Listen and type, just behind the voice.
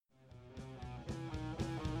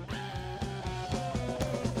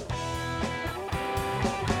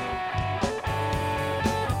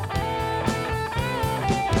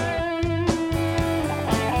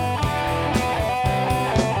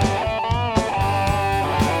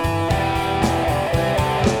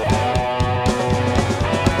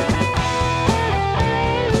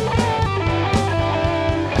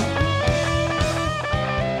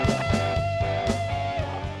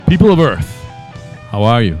People of Earth, how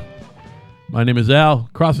are you? My name is Al.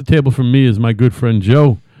 Across the table from me is my good friend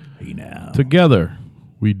Joe. Hey now. Together,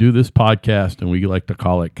 we do this podcast, and we like to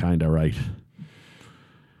call it Kinda Right.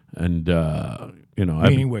 And,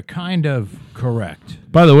 Meaning we're kind of correct.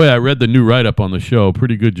 by the way, I read the new write-up on the show.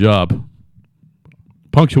 Pretty good job.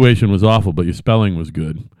 Punctuation was awful, but your spelling was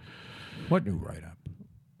good. What new write-up?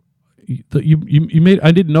 You made.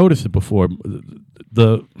 I didn't notice it before.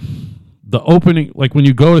 The opening, like when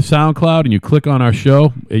you go to SoundCloud and you click on our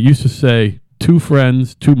show, it used to say 2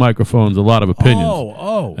 friends, 2 microphones, a lot of opinions.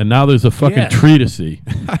 Oh. And now there's a fucking Yes. treatise.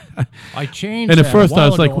 I changed And at that first a I while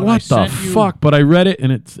was like, ago, and what the fuck? But I read it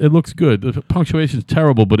and it looks good. The punctuation's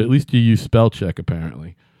terrible, but at least you use spell check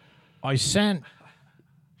apparently. I sent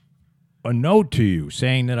a note to you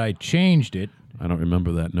saying that I changed it I don't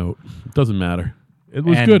remember that note. It doesn't matter. It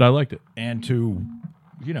was And- good. I liked it. and to,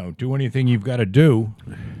 do anything you've got to do.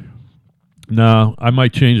 No, I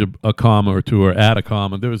might change a comma or two or add a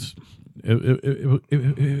comma. There was, it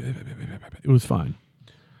was fine.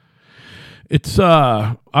 It's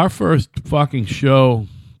our first fucking show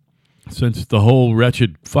since the whole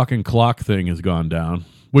wretched fucking clock thing has gone down.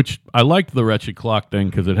 Which I liked the wretched clock thing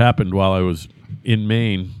because it happened while I was in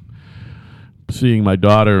Maine, seeing my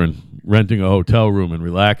daughter and renting a hotel room and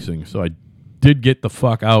relaxing. So I did get the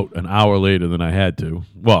fuck out an hour later than I had to.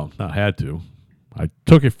 Well, not had to. I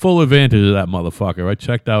took full advantage of that motherfucker. I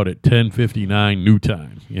checked out at 10:59 new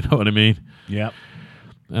time. You know what I mean? Yep.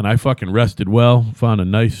 And I fucking rested well. Found a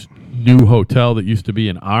nice new hotel that used to be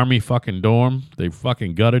an army fucking dorm. They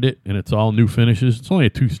fucking gutted it, and it's all new finishes. It's only a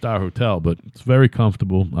 2-star hotel, but it's very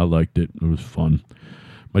comfortable. I liked it. It was fun.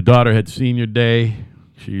 My daughter had senior day.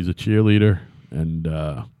 She's a cheerleader, and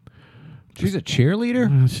She's a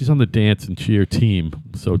cheerleader? she's on the dance and cheer team.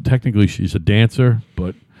 So technically she's a dancer,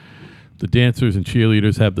 but the dancers and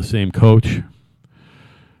cheerleaders have the same coach.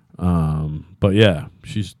 But yeah,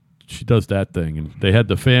 she does that thing. And they had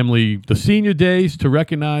the senior days to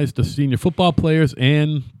recognize the senior football players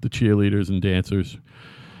and the cheerleaders and dancers.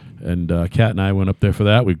 And Kat and I went up there for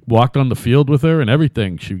that. We walked on the field with her and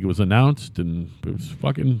everything. She was announced, and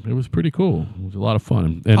it was pretty cool. It was a lot of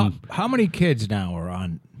fun. And How many kids now are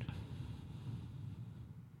on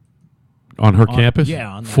on campus? Yeah,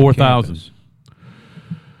 on that 4,000. campus.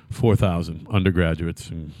 4,000 undergraduates,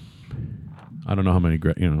 and I don't know how many,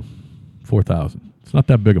 4,000. It's not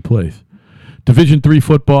that big a place. Division III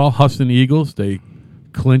football, Huston Eagles, they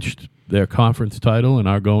clinched their conference title and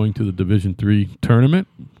are going to the Division III tournament.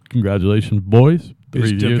 Congratulations, boys. Is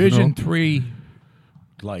 3 years in a row. Division 3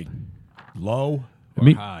 like low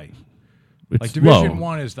or high? It's Like Division low.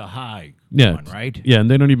 1 is the high Yeah, one, right? Yeah,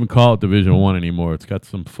 and they don't even call it Division I anymore. It's got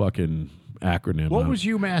some fucking acronym. What on was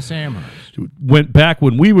UMass Amherst? it. Went back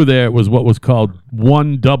when we were there, it was what was called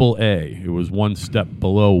 1AA. It was one step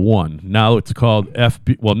below 1. Now it's called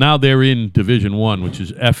FB. Well, now they're in Division I, which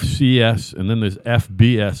is FCS, and then there's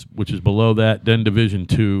FBS, which is below that, then Division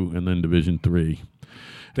II, and then Division III.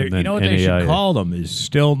 And then You know what they should NAIA. call them is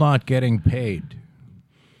still not getting paid.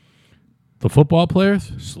 The football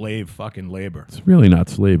players? Slave fucking labor. It's really not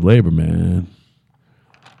slave labor, man.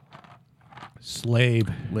 Slave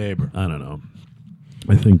labor. I don't know.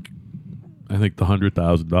 I think the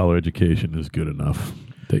 $100,000 education is good enough.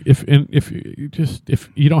 If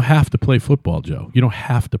you don't have to play football, Joe. You don't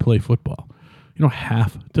have to play football. You don't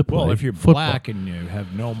have to play. Well, if you're football. black and you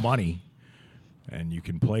have no money and you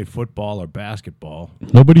can play football or basketball,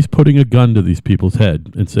 Nobody's putting a gun to these people's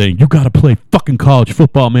head and saying, you got to play fucking college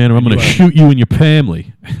football, man, or I'm going to shoot you and your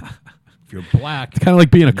family. if you're black, It's kind of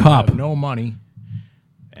like being a and you cop. have no money,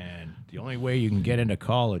 and the only way you can get into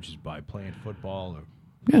college is by playing football. Or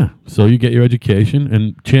Yeah. So you get your education,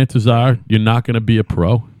 and chances are you're not going to be a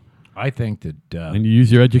pro, I think that and you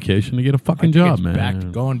use your education to get a fucking job, it's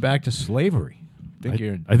man. going back to slavery. I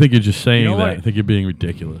think you're just saying You know that. what? I think you're being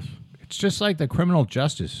ridiculous. It's just like the criminal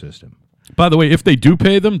justice system. By the way, if they do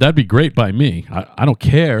pay them, that'd be great by me. I don't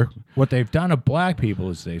care. What they've done to black people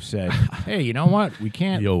is they've said, "Hey, you know what? We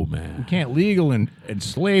can't Yo, man. legal and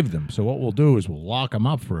enslave them. So what we'll do is we'll lock them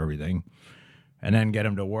up for everything, and then get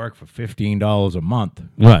them to work for $15 a month.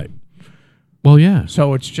 Right. Well, yeah.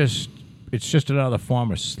 So it's just another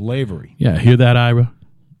form of slavery. Yeah, hear that, Ira?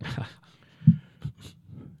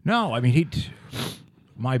 No, I mean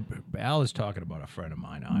Al is talking about a friend of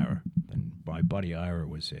mine, Ira, and my buddy Ira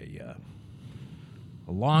was a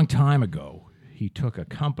long time ago. He took a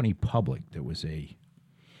company public that was he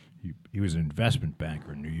was an investment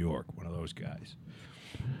banker in New York, one of those guys.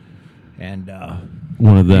 And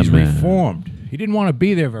One of them, he's man. reformed. He didn't want to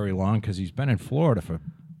be there very long because he's been in Florida for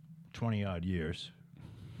 20-odd years.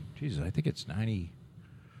 Jesus, I think it's 90.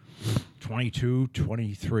 22,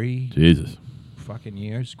 23 Jesus. fucking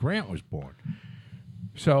years. Grant was born.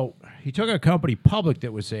 So he took a company public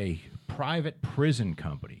that was a private prison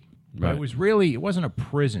company. But Right. it wasn't a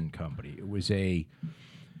prison company. It was they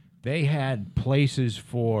had places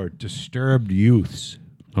for disturbed youths.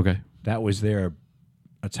 Okay.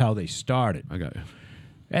 That's how they started. I got you.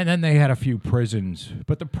 And then they had a few prisons.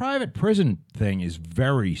 But the private prison thing is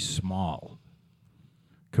very small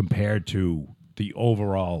compared to the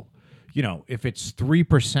overall, if it's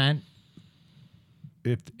 3%,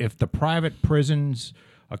 if the private prisons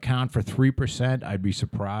account for 3%, I'd be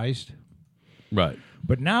surprised. Right.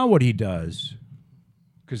 But now what he does,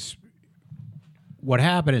 because what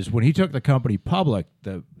happened is when he took the company public,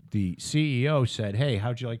 the CEO said, "Hey,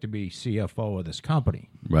 how'd you like to be CFO of this company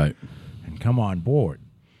Right. and come on board?"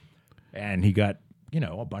 And he got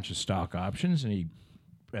a bunch of stock options, and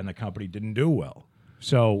the company didn't do well.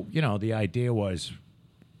 So the idea was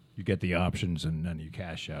you get the options and then you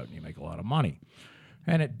cash out and you make a lot of money,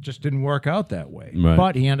 and it just didn't work out that way. Right.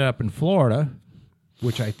 But he ended up in Florida,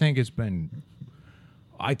 which I think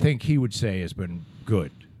he would say has been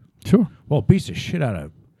good. Sure. Well, beats the shit out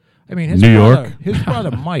of. I mean, his New brother, York? his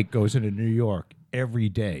brother Mike goes into New York every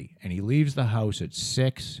day, and he leaves the house at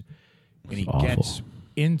 6, and he awful. gets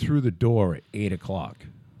in through the door at 8:00.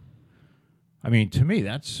 I mean, to me,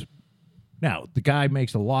 that's now the guy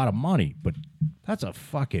makes a lot of money, but that's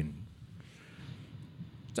it's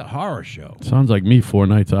a horror show. Sounds like me 4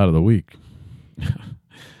 nights out of the week.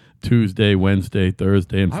 Tuesday, Wednesday,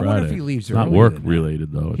 Thursday, and I Friday. wonder if he leaves It's not earlier work than that.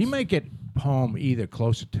 related though. He It's- might get home either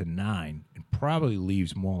closer to 9 and probably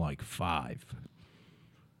leaves more like 5.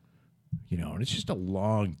 And it's just a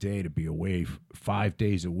long day to be away 5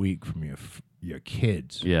 days a week from your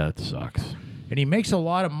kids. yeah, it sucks. And he makes a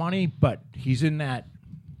lot of money, but he's in that.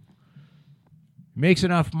 Makes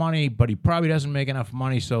enough money, but he probably doesn't make enough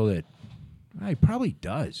money so that. He probably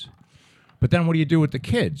does. But then what do you do with the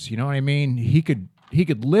kids? You know what I mean? He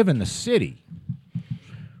could live in the city.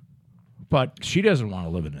 But she doesn't want to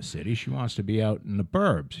live in the city. She wants to be out in the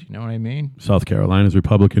burbs. You know what I mean? South Carolina's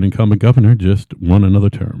Republican incumbent governor just won another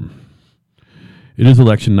term. It is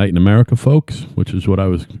election night in America, folks, which is what I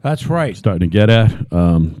was That's right. starting to get at.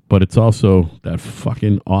 But it's also that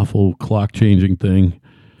fucking awful clock changing thing.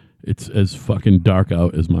 It's as fucking dark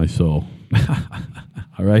out as my soul.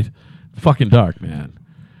 All right? Fucking dark, man.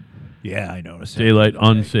 Yeah, I noticed. Daylight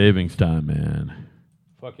unsavings time, man.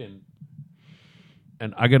 Fucking.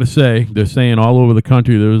 And I got to say, they're saying all over the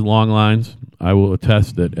country there was long lines. I will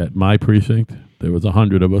attest that at my precinct, there was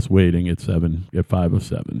 100 of us waiting at 5 of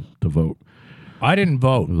 7 to vote. I didn't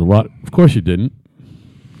vote There was a lot. Of course you didn't,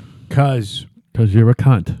 because, because you're a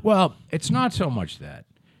cunt. well, it's not so much that.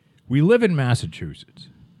 We live in Massachusetts.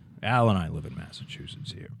 Al and I live in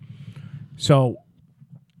Massachusetts here. So,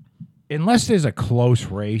 unless there's a close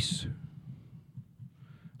race,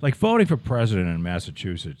 like voting for president in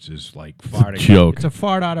Massachusetts is like farting. joke. It's a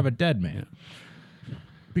fart out of a dead man.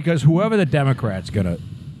 Because whoever the Democrat's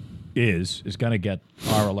is gonna get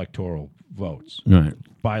our electoral votes Right.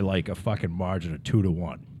 by like a fucking margin of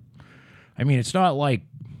 2-1. I mean, it's not like,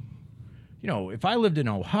 if I lived in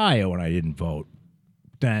Ohio and I didn't vote,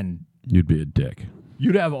 then You'd be a dick.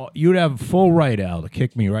 you'd have full right, Al, to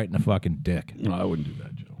kick me right in the fucking dick. No, I wouldn't do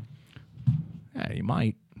that, Joe. Yeah, you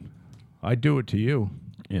might. I'd do it to you.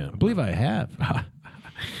 Yeah. I believe I have.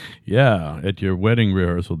 Yeah, at your wedding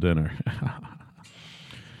rehearsal dinner.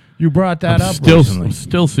 You brought that up still, recently.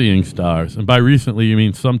 still seeing stars. And by recently, you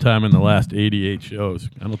mean sometime in the last 88 shows.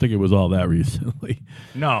 I don't think it was all that recently.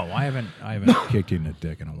 No, I haven't kicked you in the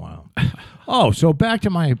dick in a while. Oh, so back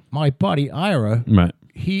to my buddy Ira. Right.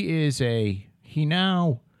 He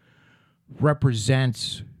now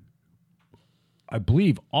represents, I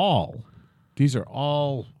believe, these are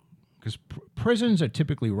all, because prisons are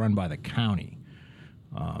typically run by the county.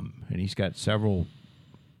 And he's got several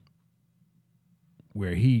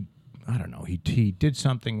where he did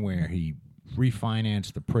something where he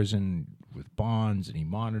refinanced the prison with bonds, and he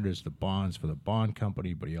monitors the bonds for the bond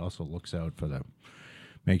company, but he also looks out for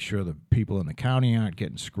make sure the people in the county aren't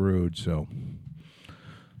getting screwed. So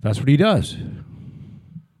that's what he does.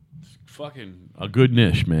 Fucking a good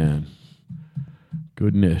niche, man.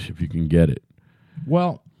 Good niche if you can get it.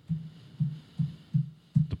 Well,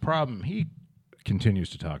 the problem he continues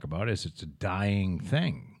to talk about is it's a dying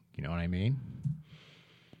thing. You know what I mean?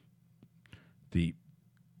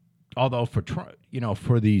 Although for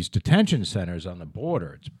these detention centers on the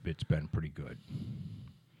border, it's been pretty good.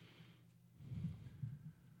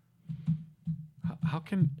 How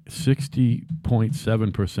can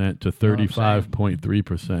 60.7% to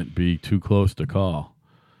 35.3% be too close to call?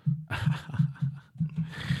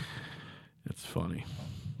 funny.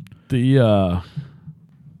 The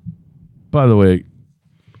by the way,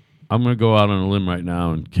 I'm going to go out on a limb right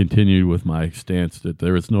now and continue with my stance that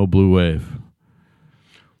there is no blue wave.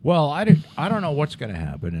 Well, I don't know what's going to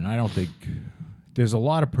happen, and I don't think there's a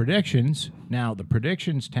lot of predictions. Now, the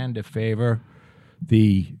predictions tend to favor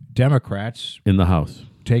the Democrats In the House.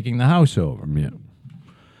 taking the House over. Yeah.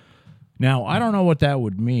 Now, I don't know what that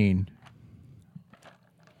would mean.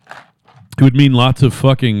 It would mean lots of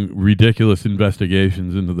fucking ridiculous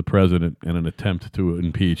investigations into the president and an attempt to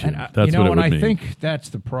impeach him. And, That's what it would I mean. think that's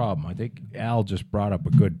the problem. I think Al just brought up a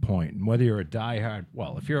good point. And whether you're a diehard,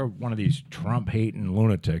 well, if you're one of these Trump-hating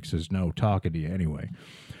lunatics, there's no talking to you anyway.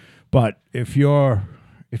 But if you're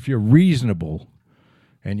reasonable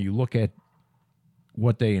and you look at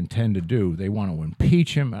what they intend to do, they want to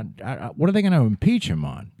impeach him. What are they going to impeach him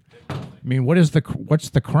on? I mean, what's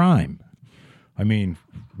the crime? I mean,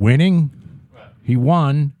 winning. He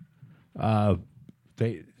won.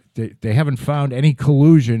 They haven't found any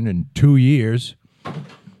collusion in 2 years.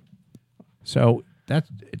 So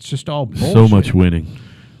it's just all bullshit. So much winning.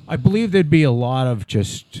 I believe there'd be a lot of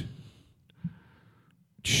just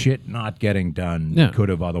shit not getting done that could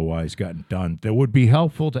have otherwise gotten done that would be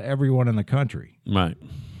helpful to everyone in the country. Right.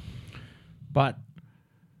 But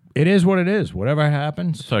it is what it is. Whatever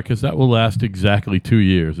happens. Sorry, because that will last exactly 2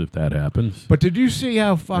 years if that happens. But did you see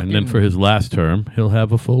how fucking... And then for his last term, he'll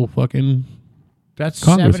have a full fucking... That's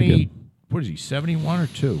Congress 70... again. What is he, 71 or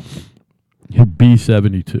 2? He'll be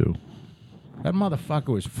 72. That motherfucker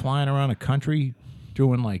was flying around the country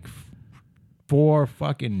doing like 4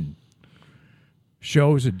 fucking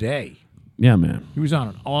shows a day. Yeah, man. He was on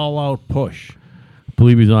an all-out push. I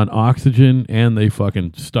believe he's on oxygen, and they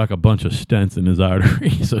fucking stuck a bunch of stents in his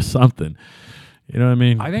arteries or something. You know what I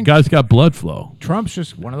mean? I think guy's got blood flow. Trump's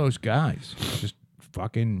just one of those guys. Just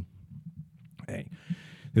fucking... Hey,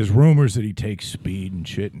 there's rumors that he takes speed and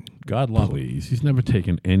shit. And God love him. Please, he's never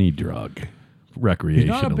taken any drug recreationally. He's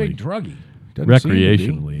not a big druggie. Doesn't seem to be.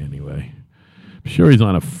 Recreationally, anyway. I'm sure he's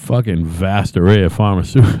on a fucking vast array of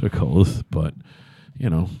pharmaceuticals, but, you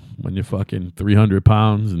know, when you're fucking 300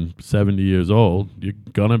 pounds and 70 years old, you're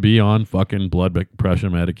going to be on fucking blood pressure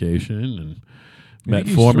medication and You think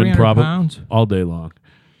he's metformin 300 probably pounds? all day long.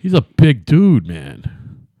 He's a big dude,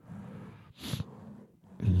 man.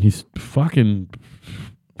 He's fucking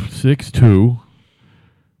 6'2",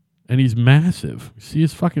 and he's massive. See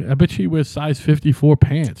his fucking... I bet you he wears size 54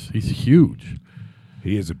 pants. He's huge.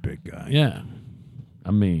 He is a big guy. Yeah.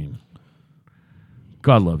 I mean,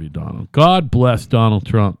 God love you, Donald. God bless Donald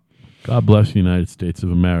Trump. God bless the United States of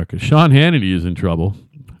America. Sean Hannity is in trouble.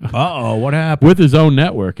 Uh-oh, what happened? With his own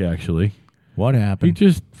network, actually. What He happened?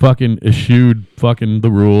 just fucking eschewed fucking the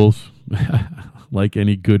rules like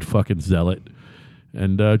any good fucking zealot.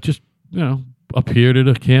 And just, you know, appeared at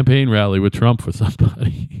a campaign rally with Trump for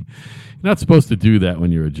somebody. You're not supposed to do that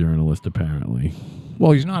when you're a journalist, apparently.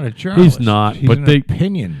 Well, he's not a journalist. He's not, He's but an they...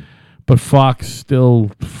 opinion. But Fox still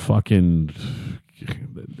fucking...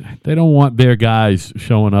 They don't want their guys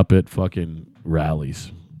showing up at fucking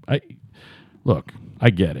rallies. I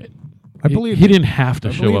get it. I believe he didn't have to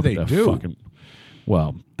I show believe up they at that do. fucking...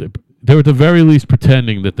 Well, they're at the very least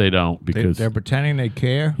pretending that they don't because... They're pretending they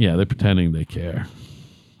care. yeah, they're pretending they care.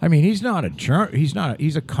 I mean, he's not a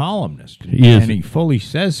he's a columnist. He is. And he fully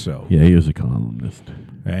says so. Yeah, he is a columnist.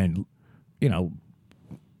 And, you know,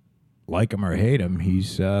 like him or hate him,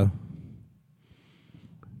 he's... Oh,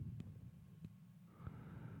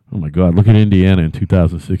 my God. Look at Indiana in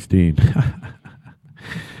 2016.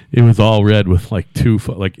 It was all red with like two...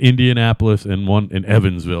 Like Indianapolis and one in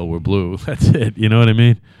Evansville were blue. That's it. You know what I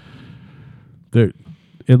mean?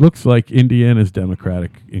 It looks like Indiana's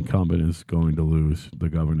Democratic incumbent is going to lose the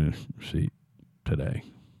governor's seat today,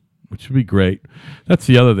 which would be great. That's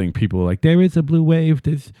the other thing. People are like, there is a blue wave.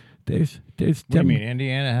 There's What do you mean,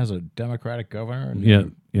 Indiana has a Democratic governor? And Yeah,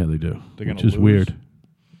 they do. They're gonna which is lose? weird.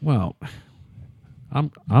 Well,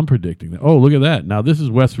 I'm predicting that. Oh, look at that. Now this is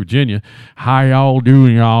West Virginia. How y'all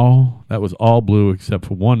doing, y'all? That was all blue except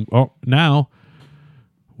for one. Oh, now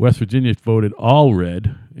West Virginia voted all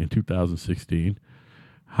red in 2016.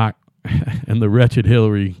 And the wretched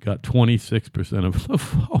Hillary got 26% of the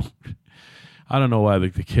vote. I don't know why they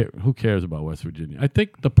care. Who cares about West Virginia? I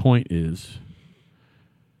think the point is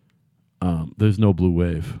there's no blue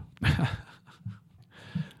wave.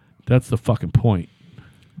 That's the fucking point.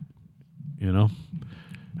 You know?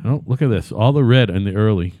 Oh, look at this. All the red in the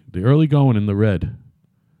early going in the red.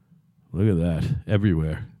 Look at that.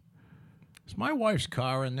 Everywhere. Is my wife's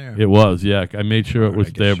car in there? It was, yeah. I made sure it All was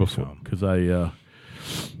right, I there guess she's before home. because I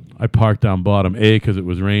parked down bottom. A, because it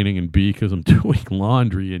was raining, and B, because I'm doing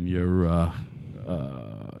laundry in your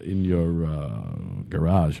in your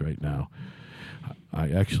garage right now. I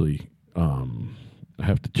actually I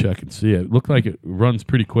have to check and see it. It looked like it runs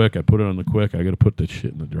pretty quick. I put it on the quick. I got to put that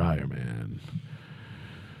shit in the dryer, man.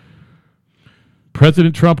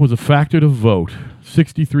 President Trump was a factor to vote.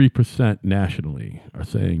 63% nationally are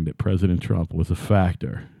saying that President Trump was a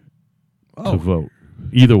factor to vote.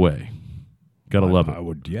 Either way, gotta love it.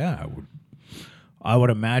 I would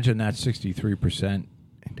imagine that 63%.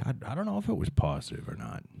 I don't know if it was positive or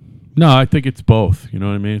not. No, I think it's both. You know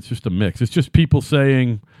what I mean? It's just a mix. It's just people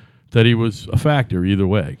saying that he was a factor either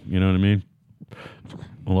way. You know what I mean?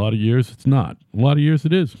 A lot of years, it's not. A lot of years,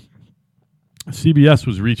 it is. CBS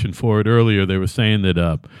was reaching for it earlier. They were saying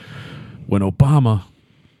that when Obama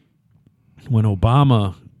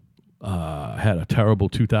had a terrible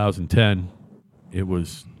 2010, it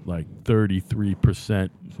was like 33%,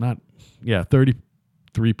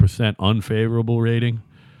 33% unfavorable rating.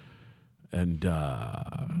 And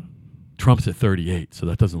Trump's at 38, so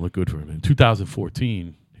that doesn't look good for him. In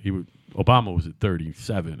 2014, Obama was at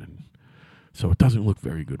 37, and so it doesn't look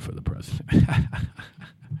very good for the president.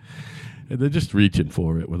 And they're just reaching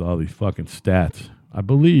for it with all these fucking stats. I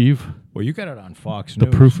believe. Well, you got it on Fox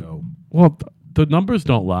News. Proof. So. Well, the numbers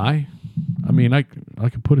don't lie. I mean, I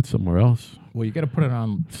could put it somewhere else. Well, you got to put it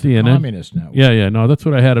on CNN. Communist Network. Yeah. No, that's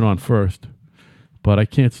what I had it on first. But I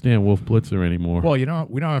can't stand Wolf Blitzer anymore. Well, we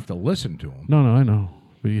don't have to listen to him. No, I know.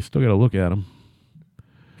 But you still got to look at him.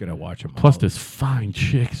 Got to watch him. Plus, there's fine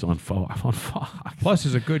chicks on Fox. Plus,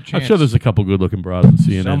 there's a good chance. I'm sure there's a couple good-looking broads on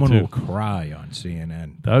CNN, someone too. will cry on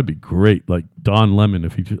CNN. That would be great. Like Don Lemon,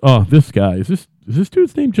 if he just... Oh, this guy. Is this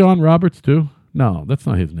dude's name John Roberts, too? No, that's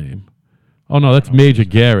not his name. Oh, no, that's Major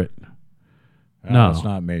Garrett. No, it's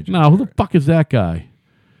not Major No, who the fuck is that guy?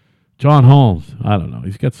 John Holmes. I don't know.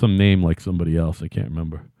 He's got some name like somebody else. I can't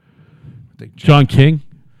remember. John King?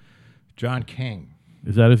 John King.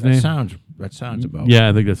 Is that his name? That sounds about Yeah,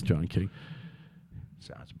 I think that's John King.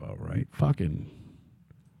 Sounds about right. Fucking...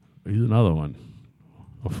 He's another one.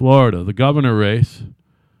 Florida, the governor race.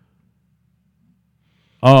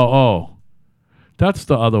 Oh. That's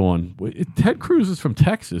the other one. Ted Cruz is from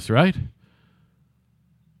Texas, right?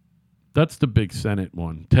 That's the big Senate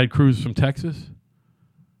one. Ted Cruz from Texas?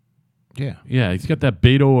 Yeah. Yeah, he's got that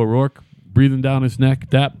Beto O'Rourke breathing down his neck.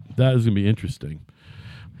 That is going to be interesting.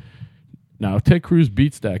 Now, if Ted Cruz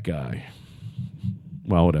beats that guy,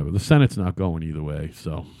 well, whatever. The Senate's not going either way,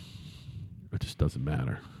 so it just doesn't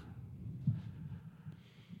matter.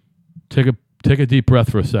 Take a deep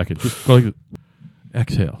breath for a second. Just go like,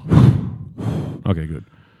 exhale. Okay, good.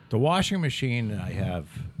 The washing machine that I have,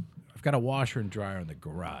 I've got a washer and dryer in the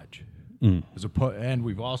garage. And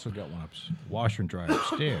we've also got washer and dryer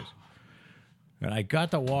upstairs. And I got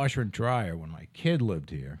the washer and dryer when my kid lived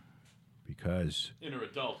here because... In her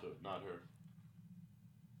adulthood, not her.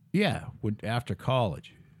 Yeah, after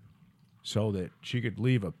college. So that she could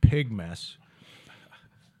leave a pig mess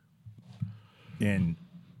in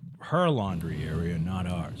her laundry area, not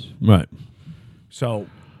ours. Right. So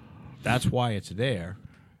that's why it's there.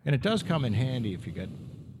 And it does come in handy if you get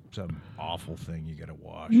some awful thing you got to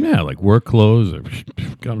wash. Yeah, like work clothes, or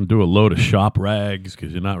got to do a load of shop rags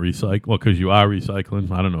because you're not recycling. Well, because you are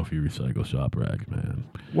recycling. I don't know if you recycle shop rags, man.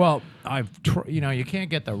 Well, you can't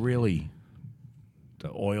get the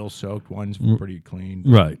oil-soaked ones pretty clean.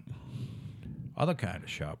 Right. Other kind of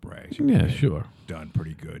shop rags. Yeah, sure. Done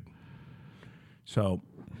pretty good. So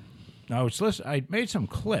I made some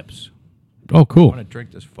clips. Oh, cool. I want to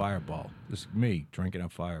drink this Fireball. This is me drinking a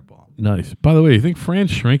Fireball. Nice. By the way, you think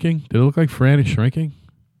Fran's shrinking? Did it look like Fran is shrinking?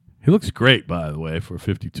 He looks great, by the way, for a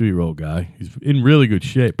 52-year-old guy. He's in really good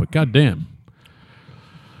shape, but goddamn.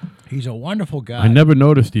 He's a wonderful guy. I never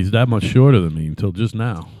noticed he's that much shorter than me until just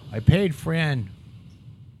now. I paid Fran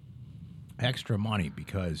extra money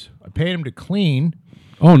because I paid him to clean.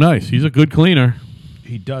 Oh, nice. He's a good cleaner.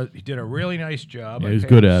 He did a really nice job. Yeah, he's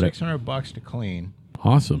good at it. $600 to clean.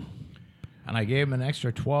 Awesome. And I gave him an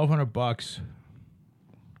extra $1,200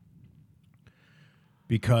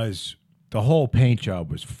 because the whole paint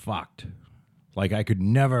job was fucked. Like I could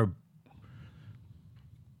never,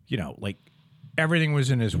 like everything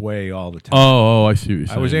was in his way all the time. Oh, I see what you're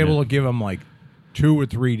saying. I was able to give him like 2 or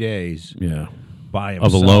 3 days. Yeah. By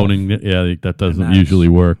himself. Of a loaning. Yeah, that doesn't usually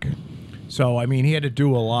work. So, I mean, he had to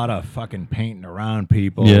do a lot of fucking painting around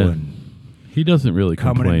people. Yeah. And he doesn't really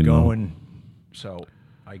coming complain, and going. Though. So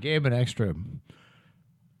I gave him an extra,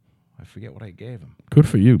 I forget what I gave him. Good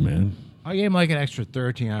for you, man. I gave him like an extra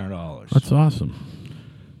 $1,300. That's awesome.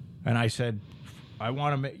 And I said, I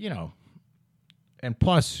want to make, and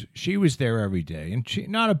plus she was there every day, and she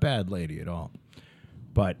not a bad lady at all.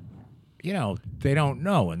 But they don't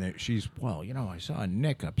know. And she's, I saw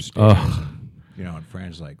Nick upstairs. And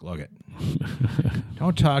Fran's like, look it.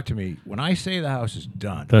 Don't talk to me. When I say the house is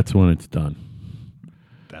done, That's when it's done.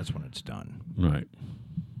 that's when it's done. Right.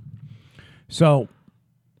 So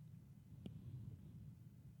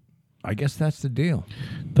I guess that's the deal.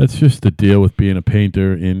 That's just the deal with being a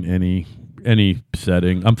painter in any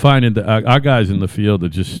setting. I'm finding that our guys in the field are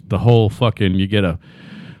just the whole fucking. You get a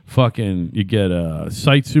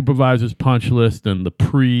site supervisor's punch list, and the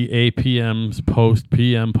pre-APM's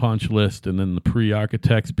post-PM punch list, and then the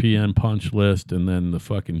pre-architect's PM punch list, and then the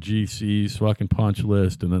fucking GC's fucking punch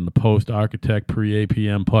list, and then the post-architect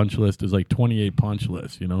pre-APM punch list. There's like 28 punch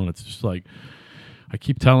lists, and it's just like, I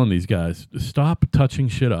keep telling these guys, stop touching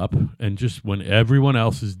shit up, and just when everyone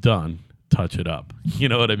else is done, touch it up. You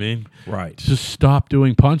know what I mean? Right. Just stop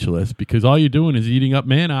doing punch lists, because all you're doing is eating up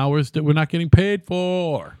man hours that we're not getting paid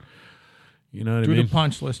for. You know what I mean? Do the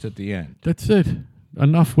punch list at the end. That's it.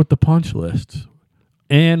 Enough with the punch lists.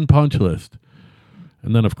 And punch list.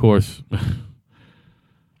 And then, of course...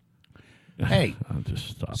 Hey. I'll just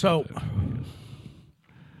stop. So,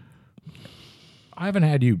 I haven't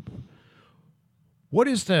had you... What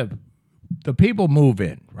is the people move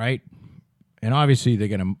in, right? And obviously they're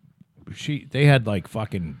going to... They had like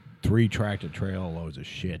fucking 3 tractor trailer loads of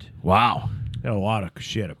shit. Wow. They had a lot of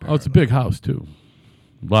shit, apparently. Oh, it's a big house, too.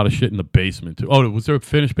 A lot of shit in the basement, too. Oh, was there a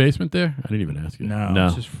finished basement there? I didn't even ask you. No,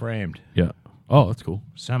 it's just framed. Yeah. Oh, that's cool.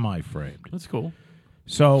 Semi-framed. That's cool.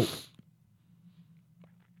 So,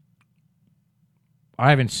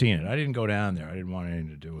 I haven't seen it. I didn't go down there. I didn't want anything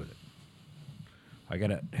to do with it. I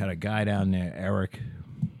had a guy down there, Eric,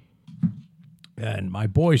 and my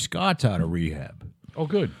boy Scott's out of rehab. Oh,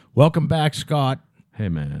 good. Welcome back, Scott. Hey,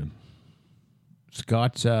 man.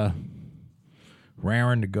 Scott's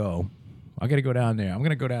raring to go. I got to go down there. I'm going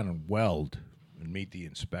to go down and weld and meet the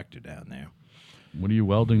inspector down there. What are you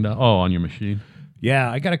welding down? Oh, on your machine? Yeah,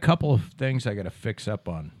 I got a couple of things I got to fix up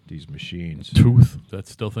on these machines. Tooth? That's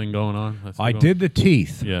still thing going on? That's still I going? did the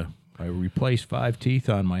teeth. Yeah. I replaced 5 teeth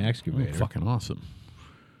on my excavator. Oh, fucking awesome.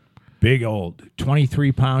 Big old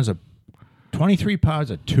 23 pounds of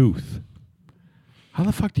tooth. How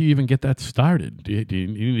the fuck do you even get that started? Do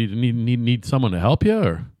you need someone to help you,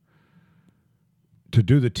 or? To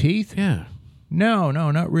do the teeth? Yeah. No,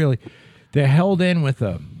 not really. They're held in with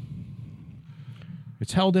a.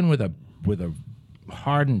 It's held in with a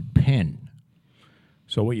hardened pin.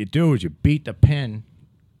 So what you do is you beat the pin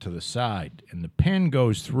to the side, and the pin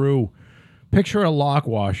goes through. Picture a lock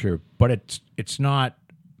washer, but it's not.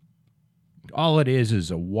 All it is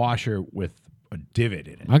a washer with a divot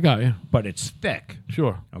in it. I got you. But it's thick.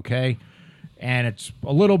 Sure. Okay, and it's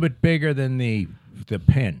a little bit bigger than the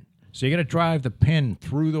pin. So you got to drive the pin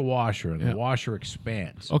through the washer, and the washer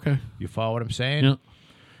expands. Okay. You follow what I'm saying? Yeah.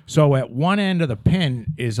 So at one end of the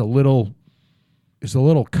pin is a little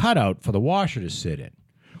cutout for the washer to sit in,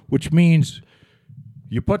 which means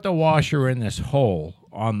you put the washer in this hole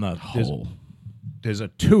on the Hole. There's a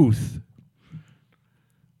tooth,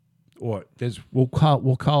 or we'll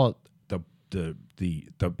call it the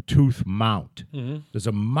tooth mount. Mm-hmm. There's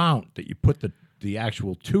a mount that you put the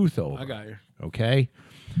actual tooth over. I got you. Okay?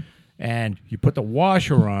 And you put the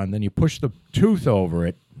washer on, then you push the tooth over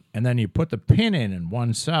it, and then you put the pin in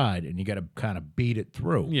one side, and you got to kind of beat it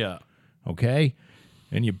through. Yeah. Okay?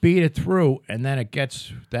 And you beat it through, and then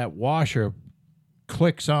that washer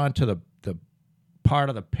clicks onto the part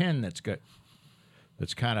of the pin that's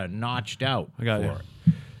kind of notched out. I got you. it.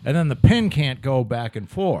 And then the pin can't go back and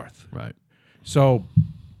forth. Right. So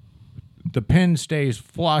the pin stays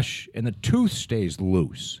flush and the tooth stays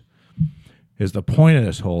loose is the point of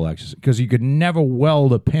this whole exercise, because you could never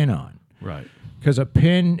weld a pin on. Right. Because the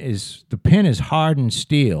pin is hardened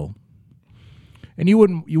steel, and you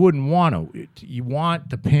wouldn't want to. You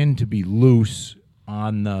want the pin to be loose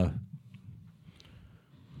on the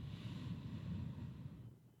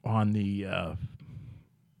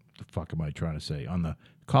fuck am I trying to say?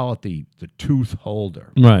 Call it the tooth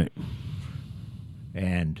holder. Right.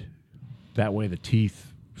 And that way the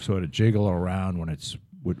teeth sort of jiggle around when it's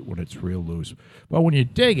real loose. But when you're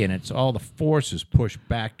digging, it's all the force is pushed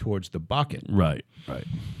back towards the bucket. Right. Right.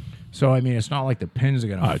 So, I mean, it's not like the pins are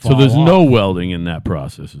going to All right. fall So there's off. no welding in that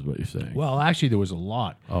process, is what you're saying. Well, actually, there was a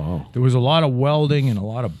lot. Oh. There was a lot of welding and a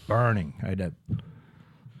lot of burning.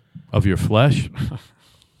 Of your flesh?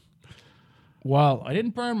 Well, I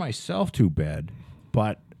didn't burn myself too bad,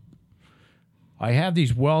 but I have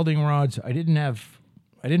these welding rods. I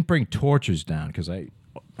didn't bring torches down because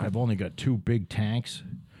I've only got 2 big tanks,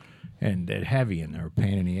 and they're heavy and they're a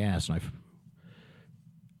pain in the ass.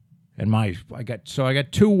 And I got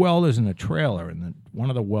 2 welders in the trailer, and one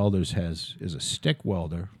of the welders is a stick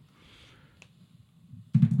welder,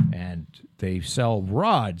 and they sell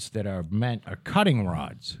rods that are cutting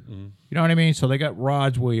rods. Mm-hmm. You know what I mean? So they got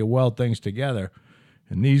rods where you weld things together,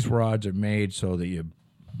 and these rods are made so that you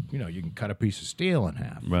can cut a piece of steel in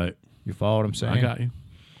half. Right. You follow what I'm saying? I got you.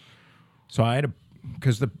 So I had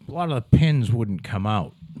because a lot of the pins wouldn't come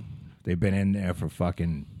out. They've been in there for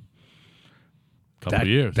fucking couple of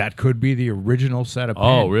years. That could be the original set of pins.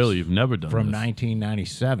 Oh, really? You've never done from this?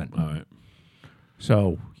 1997. All right.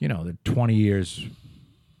 So, the 20 years.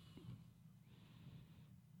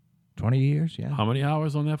 20 years, yeah. How many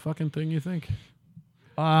hours on that fucking thing, you think?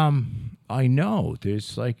 I know.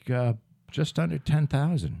 There's like just under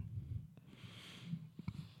 10,000.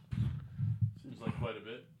 Seems like quite a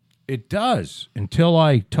bit. It does, until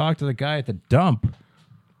I talked to the guy at the dump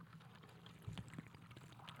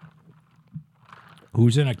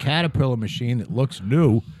who's in a Caterpillar machine that looks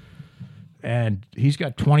new, and he's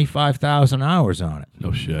got 25,000 hours on it.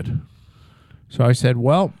 No shit. So I said,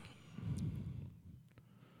 well,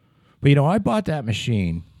 but I bought that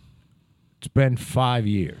machine. It's been 5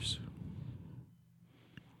 years.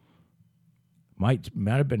 Might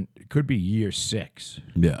have been, it could be year 6.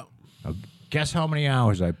 Yeah. Now, guess how many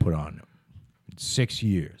hours I put on it? It's 6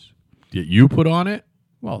 years. Did you put on it?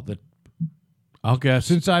 Well, I'll guess.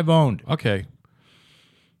 since I've owned it, Okay.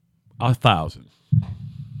 1,000.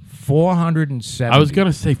 470. I was going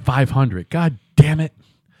to say 500. God damn it.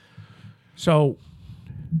 So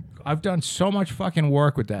I've done so much fucking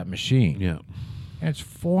work with that machine. Yeah. And it's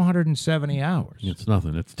 470 hours. It's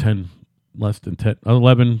nothing. It's 10, less than 10,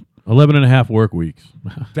 11 and a half work weeks.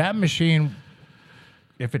 That machine,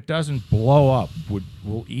 if it doesn't blow up,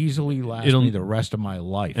 will easily last me the rest of my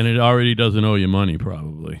life. And it already doesn't owe you money,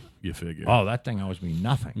 probably, you figure. Oh, that thing owes me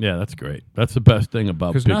nothing. Yeah, that's great. That's the best thing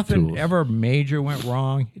about big Because nothing tools. ever major went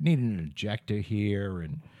wrong. It needed an ejector here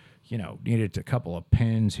and, needed a couple of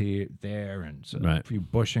pins here, there, and a few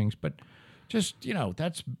bushings. But just,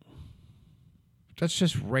 that's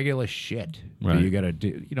just regular shit that you got to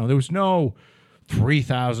do. There was no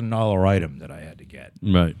 $3,000 item that I had to get.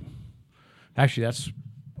 Right. Actually,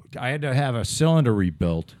 I had to have a cylinder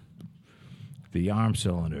rebuilt, the arm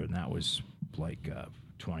cylinder, and that was like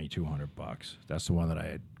 $2,200. That's the one that I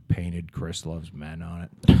had painted Chris Loves Men on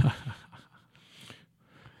it.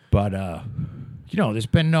 But there's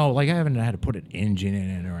been no, I haven't had to put an engine in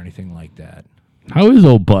it or anything like that. How is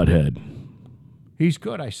old Butthead? He's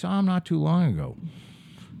good. I saw him not too long ago.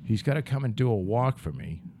 He's got to come and do a walk for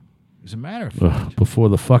me. As a matter of fact, before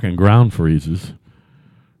the fucking ground freezes.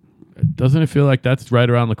 Doesn't it feel like that's right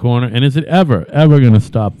around the corner? And is it ever going to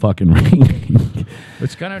stop fucking raining?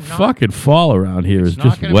 It's going to fucking fall around here. It's not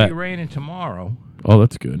just going to wet. be raining tomorrow. Oh,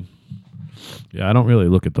 that's good. Yeah, I don't really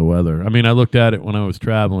look at the weather. I mean, I looked at it when I was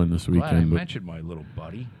traveling this weekend. Glad I but mentioned my little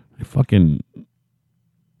buddy. I fucking...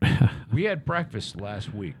 We had breakfast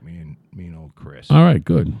last week, me and old Chris. All right,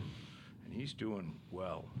 good. And he's doing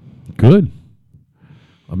well. Good.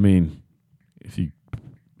 I mean, has he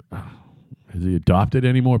adopted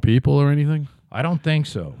any more people or anything? I don't think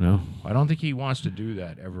so. No? I don't think he wants to do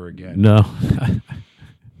that ever again. No.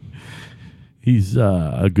 He's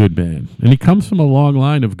a good man. And he comes from a long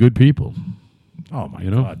line of good people. Oh, my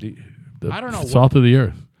God. I don't know. Salt of the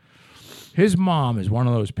earth. His mom is one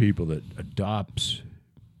of those people that adopts...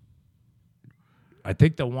 I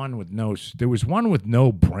think there was one with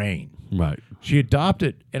no brain. Right. She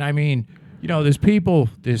adopted, and I mean, there's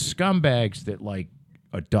scumbags that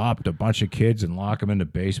adopt a bunch of kids and lock them in the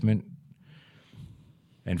basement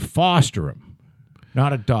and foster them,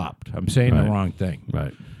 not adopt. I'm saying the wrong thing.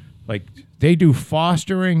 Right. They do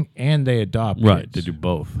fostering and they adopt right. kids. They do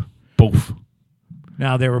both. Both.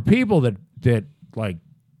 Now, there are people that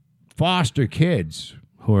foster kids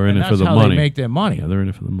who are in it for the money. That's how they make their money. Yeah, they're in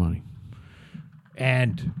it for the money.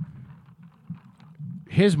 And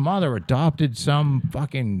his mother adopted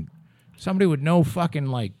somebody with no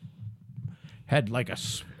fucking had a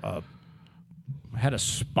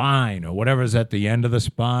spine or whatever's at the end of the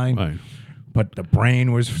spine, right? But the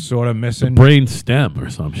brain was sort of missing. Brain stem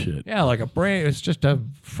or some shit. Yeah, like a brain. It's just a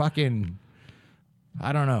fucking.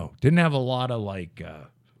 I don't know. Didn't have a lot of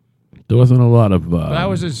There wasn't a lot of. That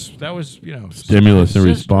was stimulus and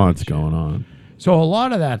response going on. So a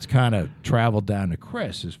lot of that's kind of traveled down to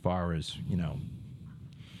Chris as far as,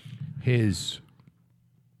 his,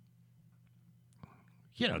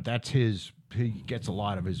 that's his, he gets a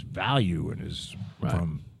lot of his value and his,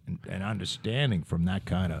 from, and understanding from that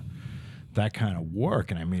kind of work.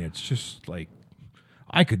 And I mean, it's just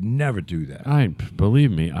I could never do that.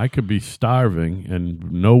 Believe me, I could be starving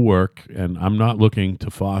and no work, and I'm not looking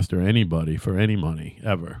to foster anybody for any money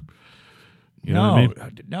ever. You know what I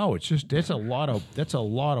mean? No, it's just that's a lot of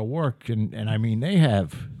work, and I mean they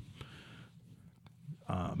have.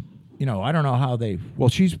 I don't know how they. Well,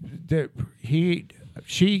 she. I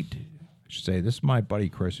should say this is my buddy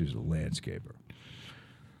Chris, who's a landscaper,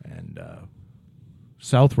 and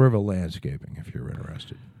South River Landscaping, if you're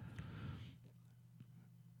interested.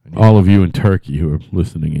 All of you in Turkey who are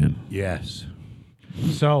listening in. Yes.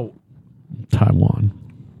 So, Taiwan.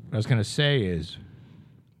 what I was going to say is,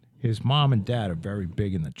 his mom and dad are very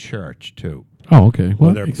big in the church too. Oh, okay.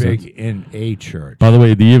 Well, They're makes big sense. in a church. By the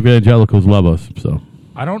way, the evangelicals love us, so.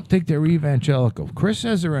 I don't think they're evangelical. Chris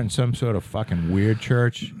says they're in some sort of fucking weird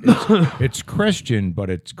church. It's Christian, but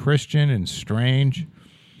it's Christian and strange.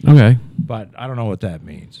 Okay. But I don't know what that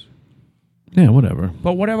means. Yeah, whatever.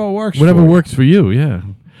 But whatever works. Whatever for you. works for you, yeah.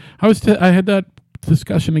 I had that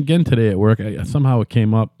discussion again today at work. Somehow it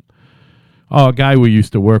came up. Oh, a guy we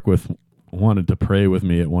used to work with wanted to pray with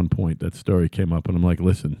me at one point. That story came up, and I'm like,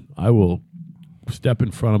 listen, I will step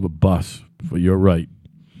in front of a bus for your right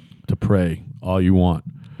to pray all you want.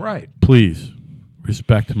 Right. Please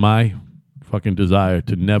respect my fucking desire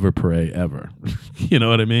to never pray ever. You know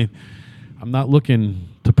what I mean? I'm not looking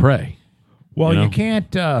to pray. Well, you know? you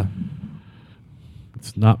can't.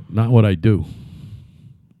 It's not what I do.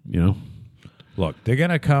 You know? Look, they're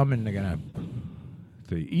gonna come and they're gonna.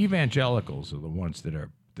 The evangelicals are the ones that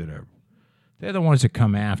are. They're the ones that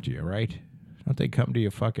come after you, right? Don't they come to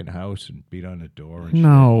your fucking house and beat on the door? And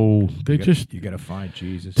No, they you gotta find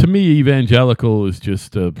Jesus. To me, evangelical is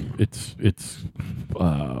just it's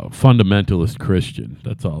fundamentalist Christian.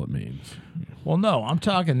 That's all it means. Well, no, I'm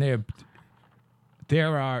talking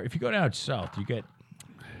there are, if you go down south, you get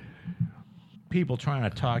people trying to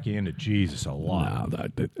talk you into Jesus a lot. No,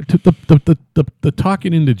 the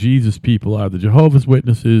talking into Jesus people are the Jehovah's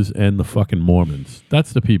Witnesses and the fucking Mormons.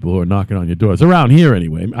 That's the people who are knocking on your doors. Around here,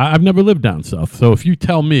 anyway. I've never lived down south. So if you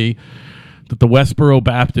tell me that the Westboro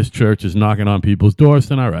Baptist Church is knocking on people's doors,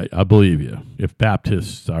 then all right, I believe you. If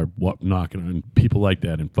Baptists are knocking on people like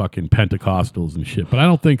that and fucking Pentecostals and shit. But I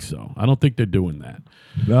don't think so. I don't think they're doing that.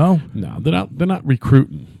 No? No, they're not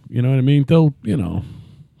recruiting. You know what I mean?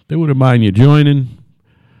 They wouldn't mind you joining,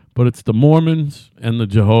 but it's the Mormons and the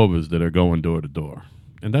Jehovah's that are going door to door.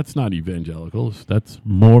 And that's not evangelicals. That's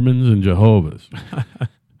Mormons and Jehovah's.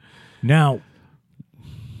 Now,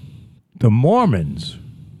 the Mormons,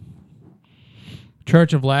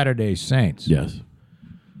 Church of Latter-day Saints. Yes.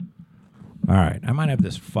 All right, I might have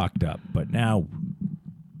this fucked up, but now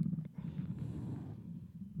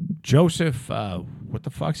Joseph, what the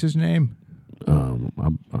fuck's his name?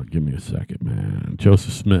 I'll give me a second, man.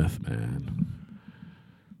 Joseph Smith, man.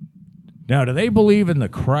 Now, do they believe in the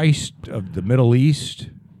Christ of the Middle East?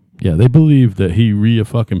 Yeah, they believe that he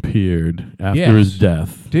fucking appeared after his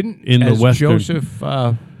death. Didn't in the Western Joseph?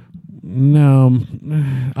 No,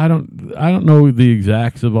 I don't know the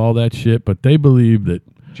exacts of all that shit, but they believe that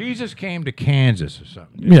Jesus came to Kansas or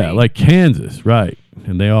something. Yeah, like Kansas, right?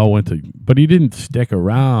 And they all went to, but he didn't stick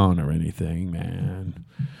around or anything, man.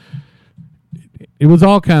 It was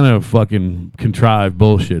all kind of fucking contrived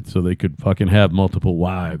bullshit so they could fucking have multiple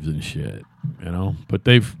wives and shit, you know? But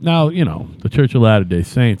they've, now, you know, the Church of Latter-day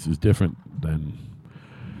Saints is different than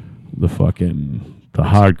the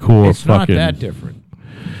hardcore It's fucking. not that different.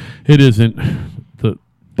 It isn't,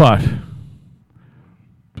 but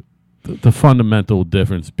the fundamental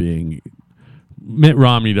difference being Mitt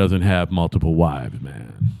Romney doesn't have multiple wives,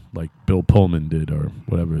 man, like Bill Pullman did, or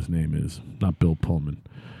whatever his name is. Not Bill Pullman.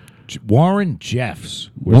 Warren Jeffs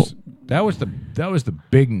was that was the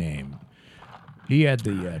big name. He had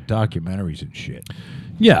the documentaries and shit.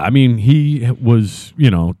 Yeah, I mean, he was, you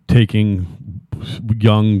know, taking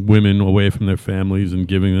young women away from their families and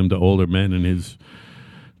giving them to older men and his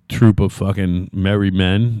troop of fucking merry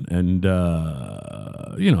men, and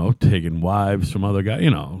you know, taking wives from other guys.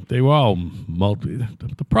 You know, they were all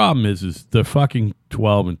The problem is they're fucking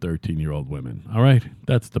 12 and 13-year-old women. All right,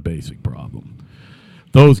 that's the basic problem.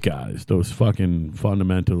 Those guys, those fucking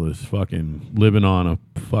fundamentalists, fucking living on a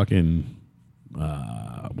fucking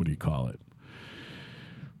what do you call it?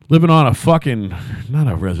 Living on a fucking,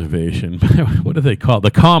 not a reservation. What do they call it?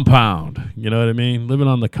 The compound. You know what I mean? Living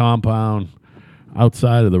on the compound,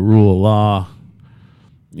 outside of the rule of law.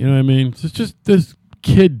 You know what I mean? It's just this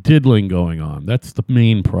kid diddling going on. That's the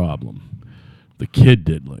main problem. The kid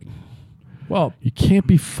diddling. Well, You can't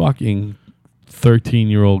be fucking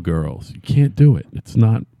 13-year-old girls. You can't do it. It's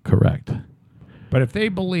not correct. but if they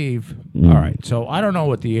believe, all right. So I don't know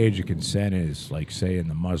what the age of consent is, like say in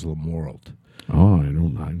the Muslim world. Oh, I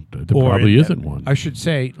don't. There Or probably in- isn't one. I should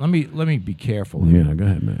say, let me be careful here. Yeah, go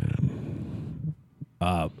ahead, man.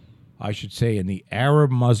 I should say in the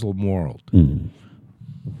Arab Muslim world,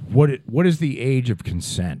 what is the age of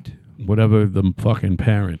consent? Whatever the fucking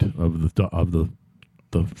parent of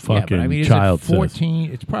the fucking I mean, child is it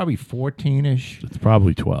 14? It's probably 14-ish. says. It's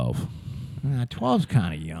probably 12. 12's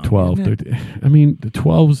kind of young. 12, isn't it? 13. I mean, the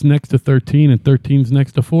 12's next to 13 and 13's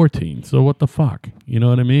next to 14. So what the fuck? You know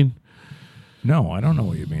what I mean? No, I don't know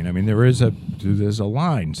what you mean. I mean, there's a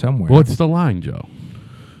line somewhere. What's the line, Joe?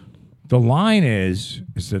 The line is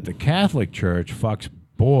that the Catholic Church fucks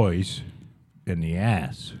boys in the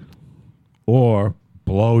ass or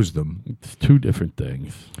blows them. It's two different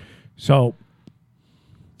things. So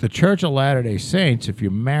the Church of Latter-day Saints, if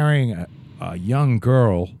you're marrying a young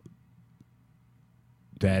girl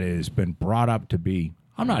that has been brought up to be,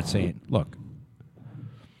 I'm not saying, look,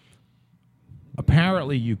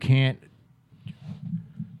 apparently you can't,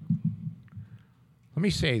 let me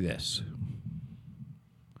say this.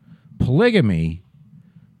 Polygamy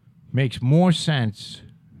makes more sense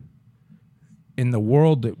in the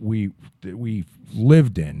world that we've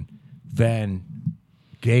lived in than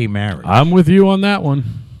gay marriage. I'm with you on that one.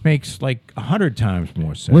 Makes like 100 times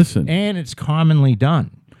more sense. Listen. And it's commonly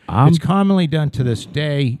done. It's commonly done to this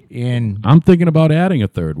day in... I'm thinking about adding a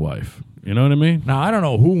third wife. You know what I mean? Now, I don't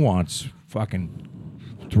know who wants fucking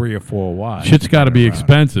 3 or 4 wives. Shit's got to be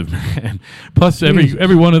expensive, man. Plus,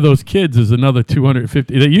 every one of those kids is another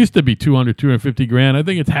 250. They used to be 250 grand. I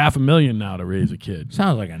think it's $500,000 now to raise a kid.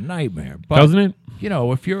 Sounds like a nightmare. But, Doesn't it? You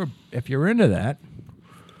know, if you're into that,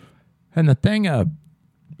 and the thing...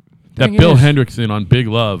 That Bill Hendrickson on Big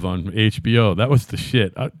Love on HBO, that was the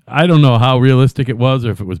shit. I don't know how realistic it was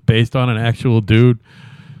or if it was based on an actual dude.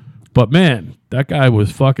 But, man, that guy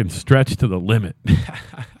was fucking stretched to the limit.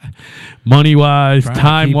 Money-wise,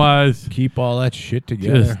 time-wise. Keep all that shit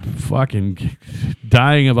together. Just fucking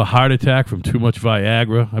dying of a heart attack from too much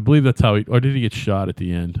Viagra. I believe that's how or did he get shot at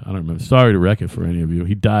the end? I don't remember. Sorry to wreck it for any of you.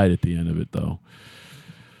 He died at the end of it, though.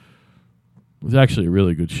 It was actually a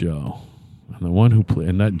really good show. And the one who played,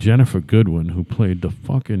 and that Jennifer Goodwin who played the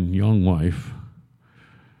fucking young wife.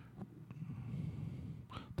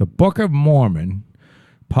 The Book of Mormon,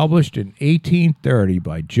 published in 1830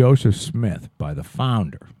 by Joseph Smith, by the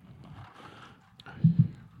founder.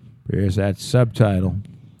 Here's that subtitle.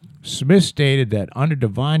 Smith stated that under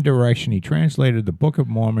divine direction, he translated the Book of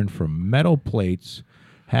Mormon from metal plates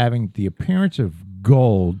having the appearance of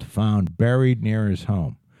gold found buried near his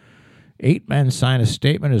home. 8 men signed a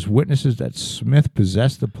statement as witnesses that Smith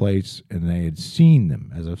possessed the plates and they had seen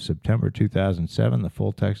them. As of September 2007, the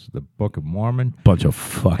full text of the Book of Mormon Bunch of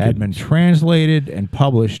fucking had been translated and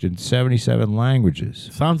published in 77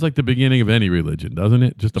 languages. Sounds like the beginning of any religion, doesn't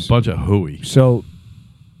it? Just a bunch of hooey. So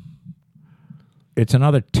it's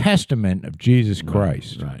another testament of Jesus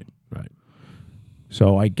Christ. Right.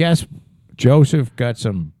 So I guess Joseph got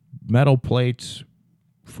some metal plates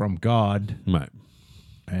from God. Right.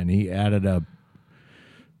 And he added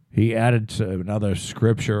another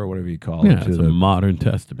scripture or whatever you call it. Yeah, it's a modern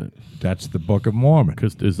testament. That's the Book of Mormon.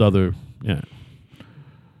 Because there's other, yeah.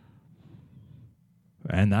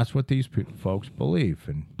 And that's what these folks believe.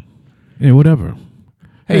 And Yeah, whatever.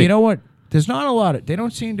 hey, you know what? There's not a lot of, they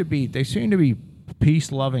seem to be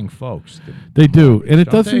peace-loving folks. They do. And it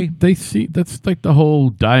Don't doesn't, they see, that's like the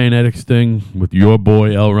whole Dianetics thing with your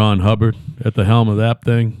boy L. Ron Hubbard at the helm of that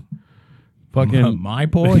thing. Fucking My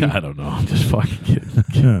boy? I don't know. I'm just fucking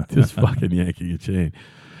kidding. Just fucking yanking a chain.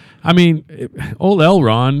 I mean, old L.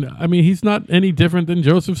 Ron, I mean, he's not any different than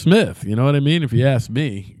Joseph Smith. You know what I mean? If you ask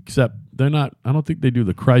me, except they're not, I don't think they do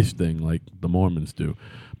the Christ thing like the Mormons do.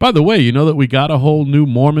 By the way, you know that we got a whole new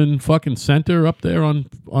Mormon fucking center up there on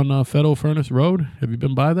Federal Furnace Road? Have you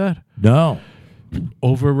been by that? No.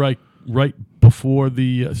 Over right before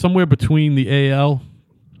the, somewhere between the AL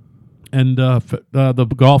and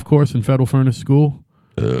the golf course in Federal Furnace School,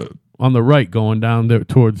 on the right, going down there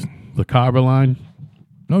towards the Carver line.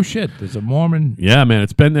 No shit. There's a Mormon. Yeah, man,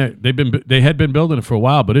 it's been there. They had been building it for a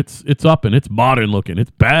while, but it's up and it's modern looking. It's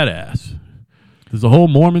badass. There's a whole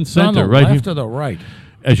Mormon center on the right left here. or the right?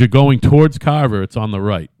 As you're going towards Carver, it's on the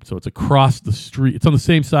right, so it's across the street. It's on the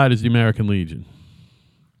same side as the American Legion.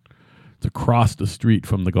 It's across the street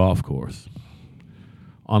from the golf course,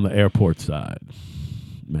 on the airport side.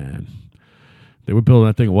 Man. They were building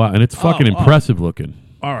that thing a while, and it's fucking impressive looking.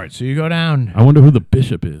 All right, so you go down I wonder who the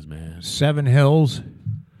bishop is, man. 7 Hills.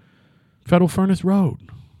 Federal Furnace Road,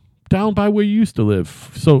 down by where you used to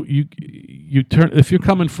live. So you turn, if you're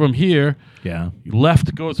coming from here, Yeah.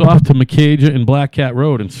 left goes off to Macaja and Black Cat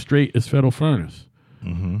Road, and straight is Federal Furnace.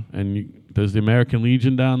 And there's the American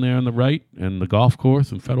Legion down there on the right, and the golf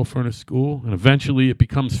course and Federal Furnace School, and eventually it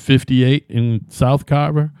becomes 58 in South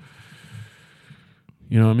Carver.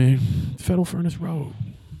 You know what I mean? Federal Furnace Road,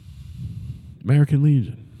 American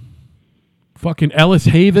Legion, fucking Ellis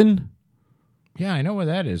Haven. Yeah, I know where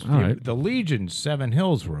that is. right. The Legion, Seven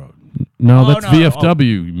Hills Road. No, Oh, that's no,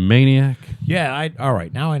 VFW, you maniac. Yeah, all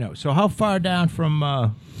right, now I know. So how far down from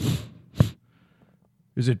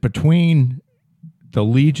is it between the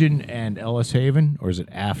Legion and Ellis Haven, or is it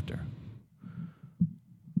after?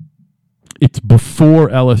 It's before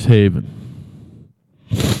Ellis Haven.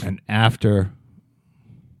 And after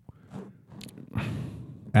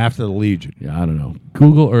the Legion. Yeah, I don't know.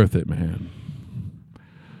 Google Earth it, man.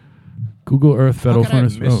 Google Earth Federal How can I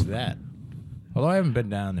Furnace miss Road. that? Although I haven't been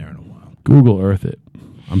down there in a while. Google Earth it.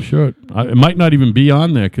 I'm sure it might not even be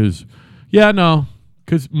on there because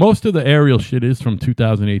most of the aerial shit is from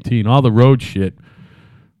 2018. All the road shit,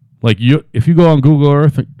 like if you go on Google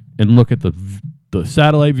Earth and look at the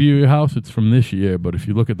satellite view of your house, it's from this year. But if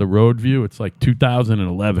you look at the road view, it's like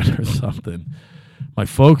 2011 or something. My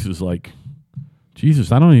folks is like,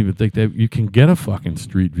 Jesus, I don't even think that you can get a fucking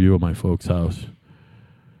street view of my folks' house.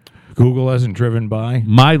 Google hasn't driven by?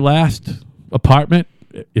 My last apartment,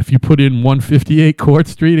 if you put in 158 Court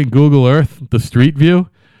Street in Google Earth, the street view,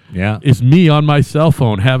 Yeah. is me on my cell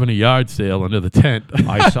phone having a yard sale under the tent.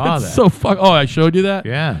 I saw It's that. so I showed you that?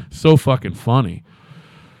 Yeah. So fucking funny.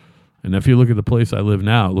 And if you look at the place I live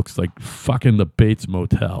now, it looks like fucking the Bates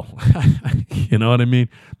Motel. You know what I mean?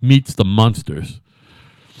 Meets the Munsters.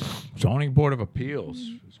 Zoning Board of Appeals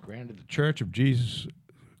has granted the Church of Jesus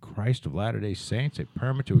Christ of Latter-day Saints a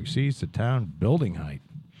permit to exceed the town building height.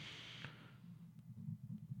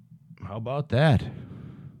 How about that?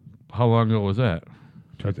 How long ago was that?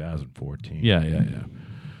 2014. Yeah.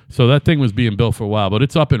 So that thing was being built for a while, but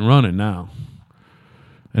it's up and running now.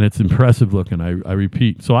 And it's impressive looking, I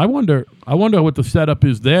repeat. So I wonder what the setup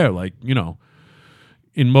is there. Like, you know,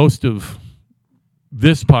 in most of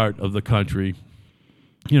this part of the country,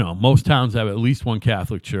 you know, most towns have at least one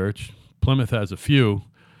Catholic church. Plymouth has a few.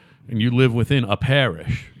 And you live within a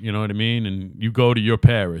parish, you know what I mean? And you go to your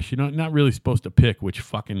parish. You're not really supposed to pick which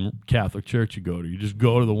fucking Catholic church you go to. You just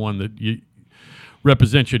go to the one that you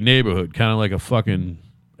represents your neighborhood, kind of like a fucking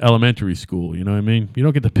elementary school, you know what I mean? You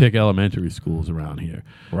don't get to pick elementary schools around here.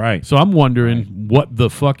 Right. So I'm wondering what the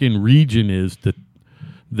fucking region is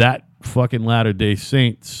that fucking Latter-day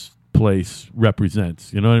Saints place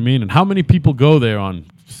represents, you know what I mean? And how many people go there on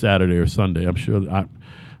Saturday or Sunday? I'm sure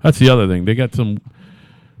that's the other thing.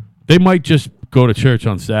 They might just go to church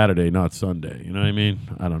on Saturday, not Sunday. You know what I mean?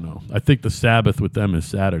 I don't know. I think the Sabbath with them is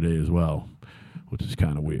Saturday as well, which is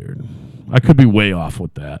kind of weird. I could be way off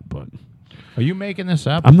with that, but Are you making this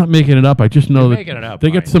up? I'm not making it up. I just know You're that making it up,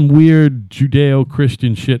 they got Mike. some weird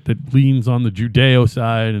Judeo-Christian shit that leans on the Judeo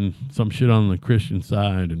side and some shit on the Christian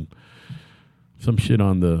side and some shit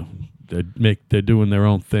on the they're doing their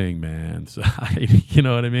own thing, man. So you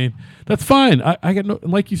know what I mean? That's fine. I got no,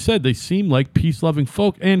 like you said, they seem like peace-loving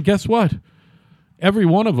folk. And guess what? Every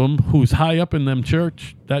one of them who's high up in that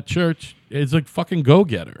church is a fucking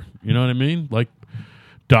go-getter. You know what I mean? Like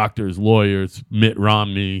doctors, lawyers, Mitt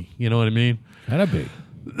Romney. You know what I mean? Gotta be.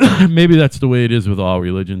 Maybe that's the way it is with all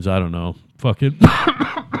religions. I don't know. Fucking.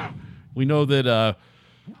 We know that.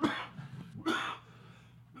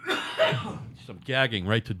 Some gagging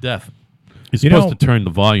right to death. You're supposed to turn the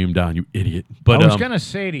volume down, you idiot. But I was going to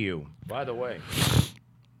say to you, by the way,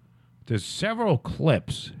 there's several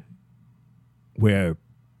clips where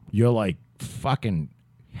you're like fucking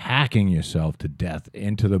hacking yourself to death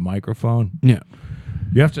into the microphone. yeah.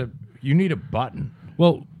 You need a button.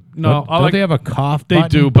 Well, no. Don't they have a cough They button?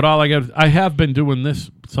 do, but I have been doing this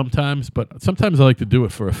sometimes, but sometimes I like to do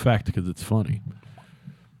it for effect because it's funny.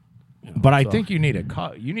 But I think you need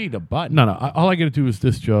a button. No. All I got to do is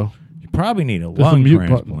this, Joe. You probably need a There's a lung mute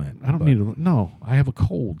transplant. button. I don't need a. No, I have a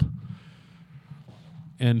cold.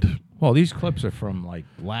 And Well, these clips are from like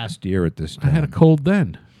last year at this I time. had a cold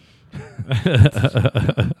then.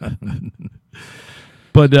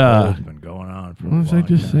 But It's been going on for what a was I long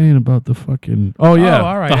just time. saying about the fucking? Oh yeah,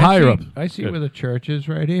 all right. the higher up. I see Good. where the church is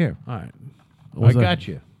right here. All right, I got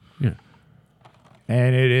you. Yeah,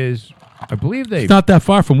 And it is, I believe they. it's not that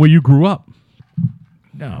far from where you grew up,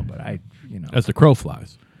 No, but as the crow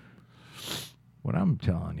flies. what I'm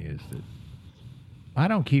telling you is that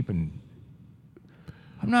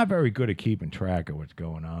I'm not very good at keeping track of what's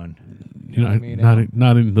going on. You know, what I mean?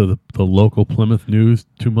 not into the local Plymouth news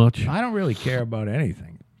too much. I don't really care about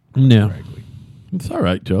anything, No, frankly. it's all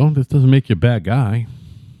right, Joe. This doesn't make you a bad guy.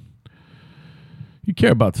 You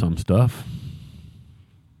care about some stuff.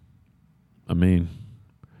 I mean,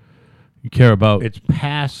 You care about... It's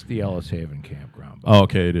past the Ellis Haven campground. Oh,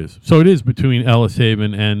 okay, it is. So it is between Ellis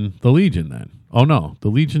Haven and the Legion then. Oh, no. The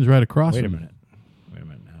Legion's right across Wait a from minute. Wait a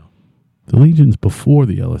minute now. The Legion's before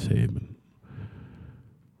the Ellis Haven.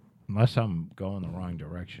 Unless I'm going the wrong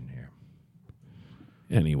direction here.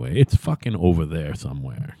 Anyway, it's fucking over there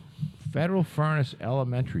somewhere. Federal Furnace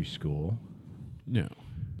Elementary School. Yeah.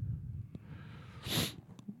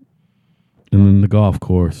 And then the golf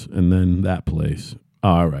course, and then that place.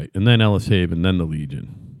 All right. And then Ellis Haven, then the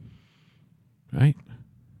Legion. Right?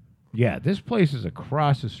 Yeah, this place is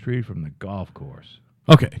across the street from the golf course.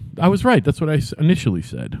 Okay. I was right. That's what I initially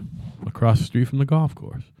said. Across the street from the golf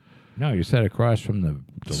course. No, you said across from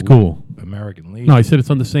the School. American Legion. No, I said it's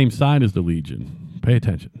on the same side as the Legion. Pay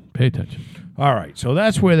attention. Pay attention. All right, so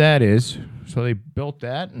that's where that is. So they built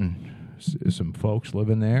that, and some folks live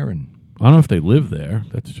in there. And I don't know if they live there.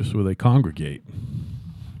 That's just where they congregate.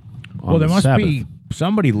 well, there must be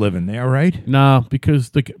somebody living there, right? Nah,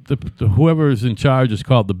 because the whoever is in charge is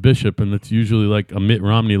called the bishop, and it's usually like a Mitt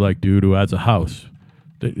Romney like dude who has a house.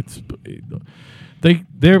 Their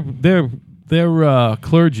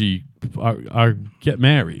clergy are get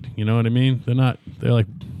married. You know what I mean? They're like,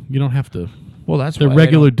 you don't have to. Well, that's they're why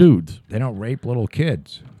regular dudes. They don't rape little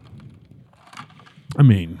kids. I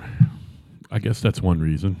mean, I guess that's one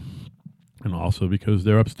reason, and also because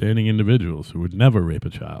they're upstanding individuals who would never rape a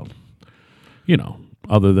child. You know,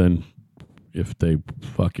 other than if they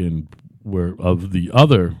fucking were of the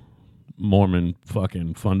other Mormon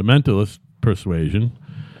fucking fundamentalist persuasion,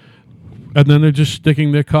 and then they're just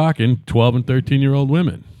sticking their cock in 12 and 13-year-old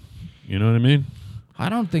women. You know what I mean? I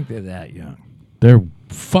don't think they're that young. They're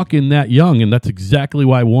fucking that young, and that's exactly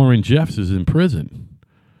why Warren Jeffs is in prison.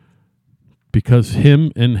 Because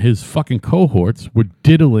him and his fucking cohorts were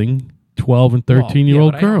diddling 12 and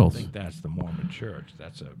 13-year-old girls. I don't think that's the Mormon Church.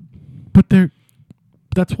 But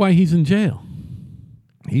that's why he's in jail.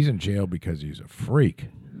 He's in jail because he's a freak.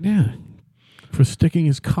 Yeah. For sticking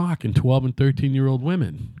his cock in 12 and 13-year-old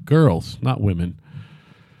women. Girls, not women.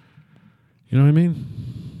 You know what I mean?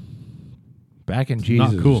 Back in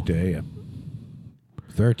Jesus' cool. day, a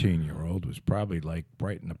 13-year-old was probably like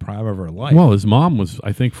right in the prime of her life. Well, his mom was,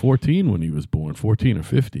 I think, 14 when he was born. 14 or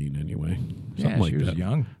 15 anyway. Something like she was that.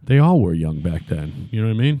 young. They all were young back then. You know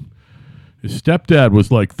what I mean? His stepdad was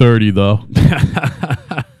like 30, though.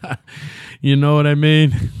 You know what I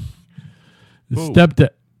mean? His stepdad,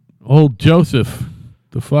 old Joseph,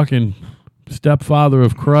 the fucking stepfather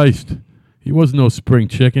of Christ. He was no spring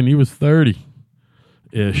chicken. He was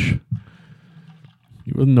 30-ish.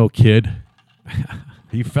 He wasn't no kid.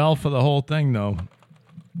 He fell for the whole thing, though.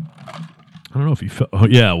 I don't know if he fell. Oh,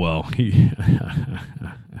 yeah, well, he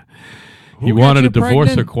Who wanted to gets you divorce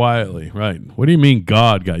her pregnant? quietly. Right. What do you mean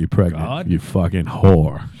God got you pregnant? God? You fucking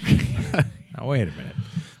whore. Now, wait a minute.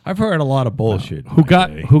 I've heard a lot of bullshit. Who got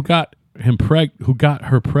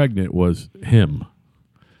her pregnant was him.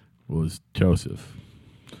 Was Joseph.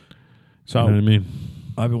 So, You know what I mean?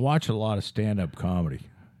 I've been watching a lot of stand-up comedy,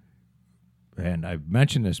 and I've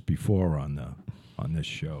mentioned this before on this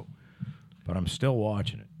show, but I'm still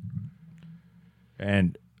watching it.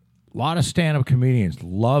 And a lot of stand-up comedians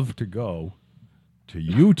love to go to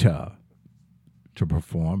Utah to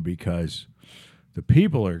perform because the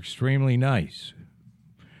people are extremely nice.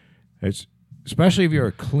 It's especially if you're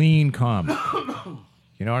a clean comic.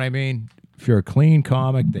 You know what I mean? If you're a clean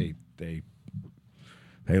comic, they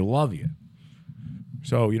love you.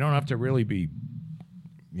 So you don't have to really be,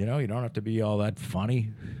 you don't have to be all that funny.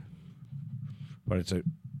 But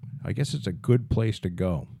I guess it's a good place to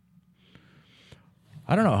go.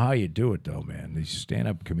 I don't know how you do it though, man. These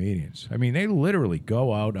stand-up comedians. I mean, they literally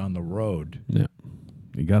go out on the road. Yeah.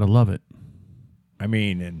 You got to love it. I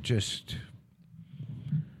mean, and just,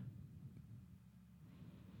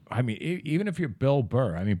 I mean, even if you're Bill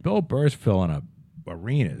Burr. I mean, Bill Burr's filling up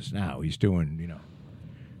arenas now. He's doing,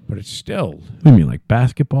 but it's still. What do you mean, like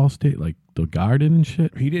basketball state, like the Garden and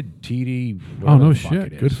shit? He did TD. Oh, no whatever the fuck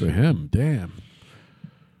shit. it Good is. for him. Damn.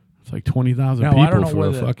 It's like 20,000 Now, I don't people know for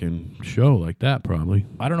a whether- fucking show like that, probably.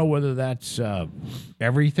 I don't know whether that's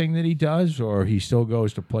everything that he does, or he still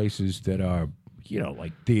goes to places that are,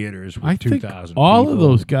 like theaters with I think 2,000 all people. of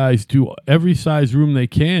those guys do every size room they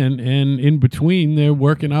can, and in between they're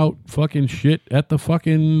working out fucking shit at the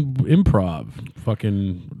fucking Improv,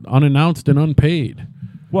 fucking unannounced and unpaid.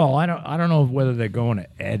 Well, I don't know whether they're going to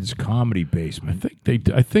Ed's Comedy Basement.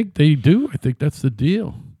 I think they do. I think that's the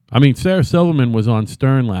deal. I mean, Sarah Silverman was on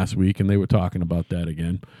Stern last week, and they were talking about that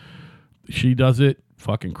again. She does it.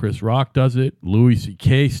 Fucking Chris Rock does it. Louis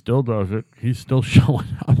C.K. still does it. He's still showing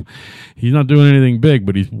up. He's not doing anything big,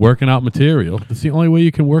 but he's working out material. That's the only way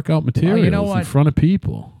you can work out material you know is in what? front of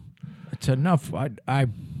people. it's enough. I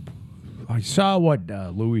saw what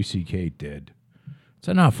Louis C.K. did. It's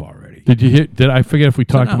enough already. Did you hear? Did I forget if we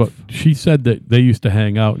talked enough. about? She said that they used to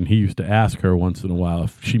hang out, and he used to ask her once in a while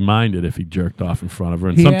if she minded if he jerked off in front of her.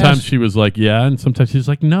 And He sometimes asked- she was like, "Yeah," and sometimes she's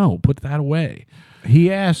like, "No, put that away."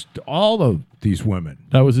 He asked all of these women,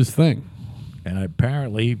 That was his thing. and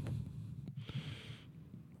apparently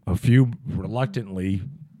a few reluctantly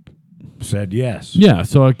said yes. Yeah,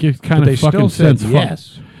 so it gives kind But they of fucking still said sends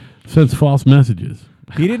yes. sends false messages.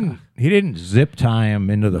 He didn't zip tie him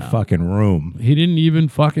into the fucking room He didn't even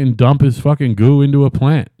fucking dump his fucking goo into a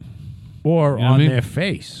plant. or You know what on I mean? their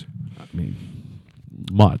face. I mean,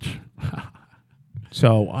 much.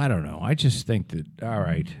 So I don't know. I just think that all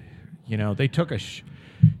right, they took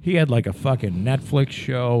he had like a fucking Netflix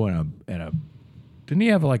show and a didn't he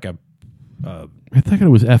have like a I think it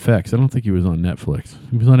was FX. I don't think he was on Netflix.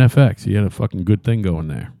 He was on FX. He had a fucking good thing going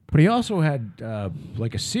there. but he also had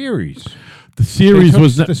like a series. The series They took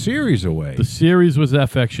was the series away. The series was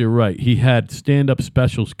FX, you're right. He had stand-up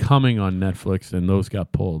specials coming on Netflix, and those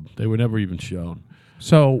got pulled. They were never even shown.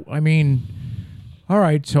 So I mean, all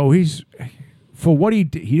right. So he's for what he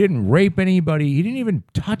didn't rape anybody. He didn't even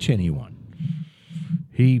touch anyone.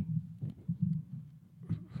 He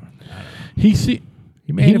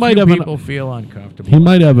made might a have few an- people feel uncomfortable. He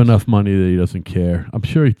might have enough money that he doesn't care. I'm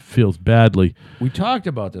sure he feels badly. We talked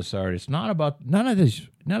about this already. It's not about none of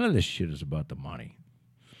this shit is about the money.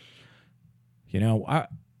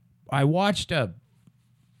 I watched it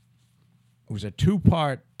was a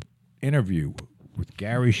 2-part interview with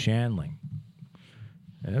Gary Shandling.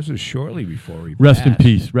 And this was shortly before he Rest in passed.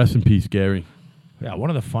 peace. Rest in peace, Gary. Yeah, one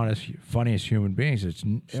of the funniest human beings. It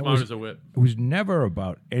a whip. was never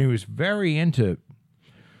about, and he was very into.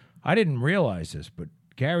 I didn't realize this, but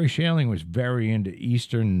Gary Shandling was very into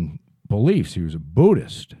Eastern beliefs. He was a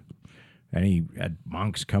Buddhist, and he had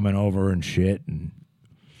monks coming over and shit, and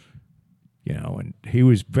and he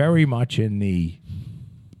was very much in the.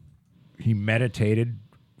 He meditated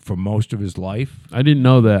for most of his life. I didn't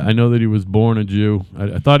know that. I know that he was born a Jew.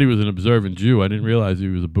 I thought he was an observant Jew. I didn't realize he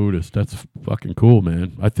was a Buddhist. That's fucking cool,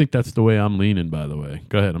 man. I think that's the way I'm leaning, by the way.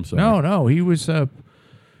 Go ahead. I'm sorry. No, he was. I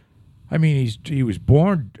mean, he was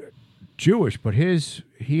born Jewish, but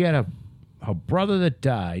he had a brother that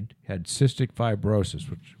died, had cystic fibrosis,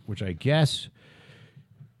 which I guess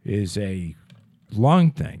is a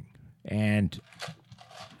lung thing, and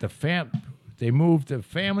the family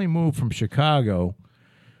moved from Chicago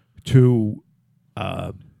to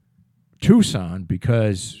Tucson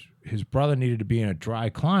because his brother needed to be in a dry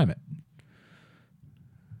climate.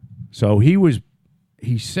 So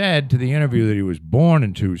he said to the interview that he was born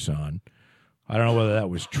in Tucson. I don't know whether that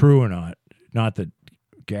was true or not. Not that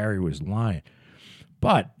Gary was lying.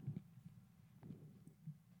 But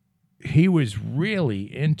he was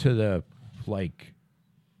really into the,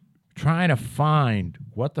 trying to find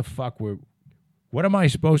what the fuck what am I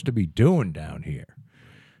supposed to be doing down here?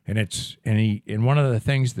 And one of the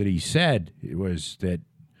things that he said was that,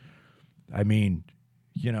 I mean,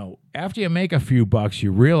 after you make a few bucks,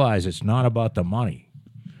 you realize it's not about the money,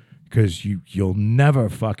 because you'll never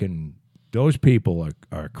fucking. Those people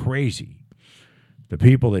are crazy. The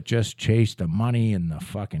people that just chase the money and the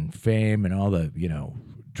fucking fame and all the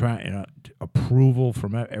approval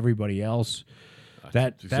from everybody else.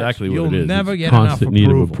 That's exactly what you'll it is. never It's get enough constant need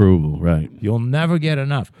approval. of approval, right? You'll never get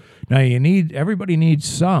enough. Now everybody needs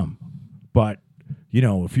some, but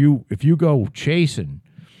if you go chasing,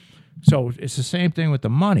 so it's the same thing with the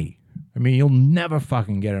money. I mean, you'll never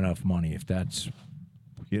fucking get enough money if that's,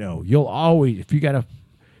 you'll always if you got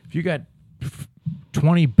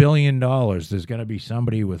 $20 billion, there's going to be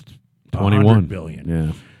somebody with 21 $100 billion.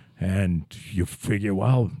 Yeah. And you figure,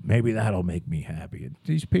 well, maybe that'll make me happy.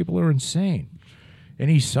 These people are insane. And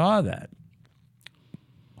he saw that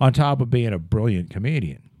on top of being a brilliant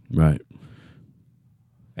comedian. Right.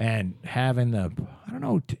 And having I don't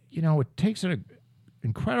know, it takes an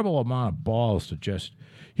incredible amount of balls to just,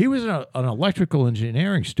 he was an electrical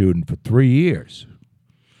engineering student for 3 years.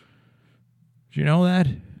 Did you know that?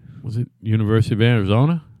 Was it University of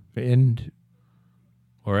Arizona And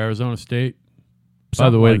or Arizona State?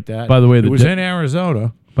 something way, like that. by the way, it was in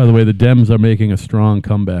Arizona. By the way, the Dems are making a strong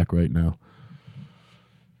comeback right now.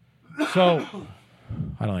 So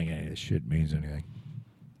I don't think any of this ship means anything.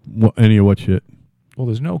 Any of what shit? Well,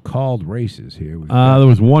 there's no called races here. There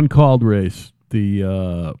was one called race,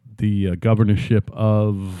 the governorship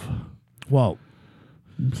of well,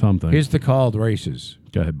 something. here's the called races.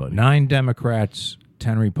 Go ahead, buddy. 9 Democrats,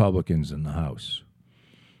 10 Republicans in the House.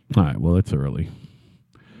 All right, well, it's early.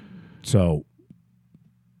 So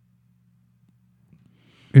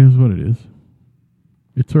It is what it is.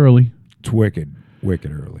 It's early. It's wicked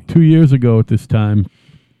early. 2 years ago at this time,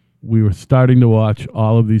 we were starting to watch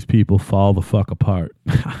all of these people fall the fuck apart.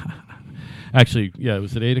 Actually, yeah,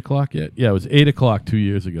 was it 8 o'clock yet? Yeah, it was 8 o'clock 2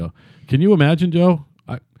 years ago. Can you imagine, Joe?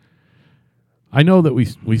 I know that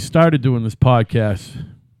we started doing this podcast.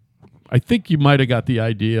 I think you might have got the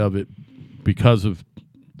idea of it because of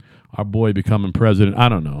our boy becoming president. I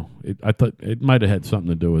don't know. I thought it might have had something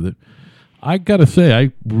to do with it. I got to say,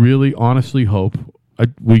 I really honestly hope.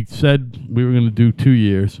 We said we were going to do 2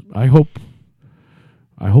 years. I hope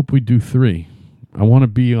we do 3. I want to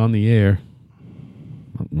be on the air,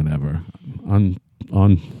 whatever, on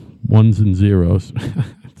ones and zeros.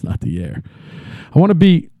 It's not the air. I want to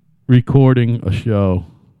be recording a show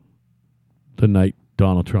the night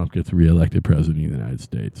Donald Trump gets reelected president of the United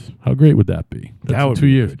States. How great would that be? That's That would 2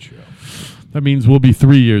 be years. a good show. That means we'll be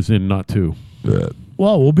 3 years in, not 2.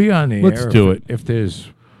 Well, we'll be on the Let's air. do it. If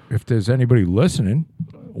there's anybody listening.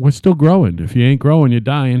 We're still growing. If you ain't growing, you're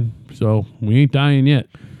dying. So we ain't dying yet.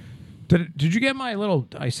 Did you get my little?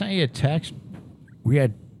 I sent you a text. We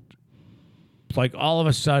had like all of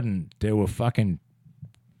a sudden there were fucking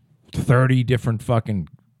 30 different fucking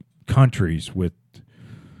countries with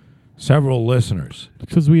several listeners.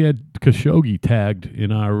 Because we had Khashoggi tagged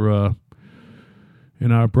in our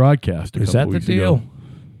broadcast. Is that the deal? Ago.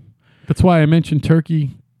 That's why I mentioned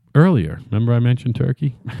Turkey earlier. Remember I mentioned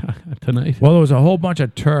Turkey tonight? Well, there was a whole bunch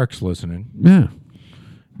of Turks listening, Yeah.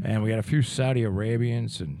 and we got a few Saudi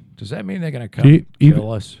Arabians. And does that mean they're going to come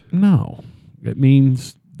kill us? No. It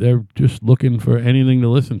means they're just looking for anything to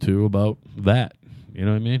listen to about that. You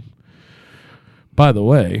know what I mean? By the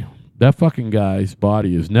way, that fucking guy's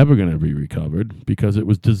body is never going to be recovered because it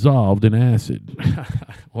was dissolved in acid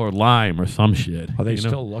or lime or some shit. Are they you know?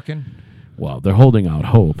 still looking? Well, they're holding out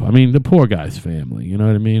hope. I mean, the poor guy's family. You know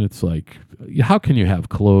what I mean? It's like, how can you have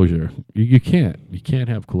closure? You can't. You can't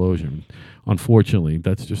have closure. Unfortunately,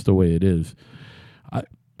 that's just the way it is.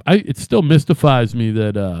 It still mystifies me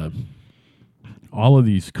that all of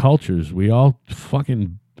these cultures, we all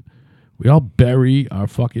bury our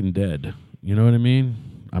fucking dead. You know what I mean?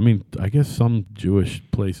 I mean, I guess some Jewish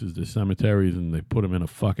places, there's cemeteries, and they put them in a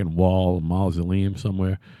fucking wall, a mausoleum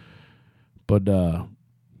somewhere. But the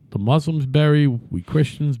Muslims bury, we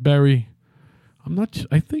Christians bury.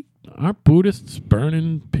 I think, aren't Buddhists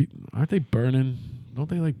burning? Aren't they burning? Don't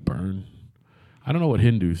they like burn? I don't know what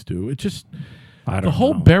Hindus do. It just, the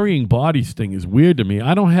whole burying bodies thing is weird to me.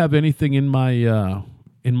 I don't have anything in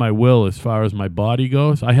my will as far as my body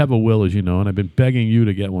goes. I have a will, as you know, and I've been begging you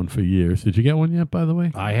to get one for years. Did you get one yet, by the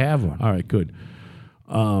way? I have one. All right, good.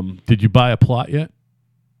 Did you buy a plot yet?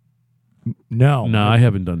 No. No, I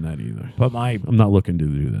haven't done that either. But I'm not looking to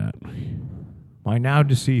do that. my now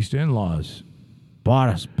deceased in-laws bought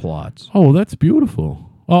us plots. Oh, that's beautiful.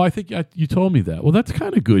 Oh, I think you told me that. Well, that's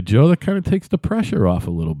kind of good, Joe. That kind of takes the pressure off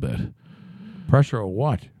a little bit. Pressure of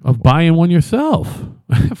what? Of buying one yourself.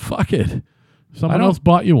 Fuck it. Someone else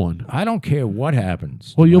bought you one. I don't care what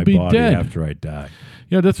happens. Well, to you'll my be body dead after I die.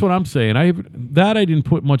 Yeah, that's what I'm saying. I didn't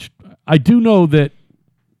put much. I do know that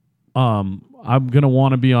I'm gonna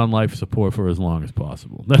want to be on life support for as long as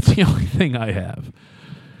possible. That's the only thing I have.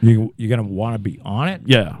 You're gonna want to be on it?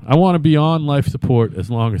 Yeah, I want to be on life support as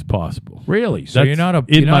long as possible. Really? So That's you're not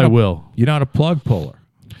in my will. You're not a plug puller.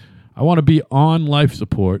 I want to be on life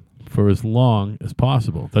support for as long as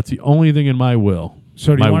possible. That's the only thing in my will.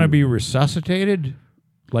 So do you want to be resuscitated?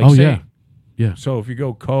 Like, oh, say, yeah. Yeah. So if you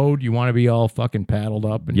go code, you want to be all fucking paddled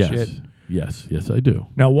up and shit? Yes, I do.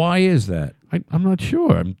 Now, why is that? I'm not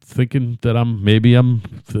sure. I'm thinking that maybe I'm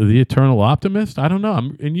the eternal optimist. I don't know.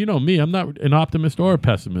 And you know me, I'm not an optimist or a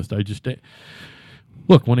pessimist. I just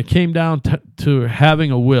look, when it came down to having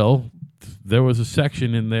a will, there was a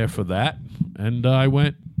section in there for that, and I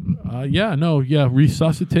went,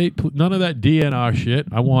 resuscitate. None of that DNR shit.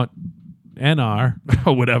 I want NR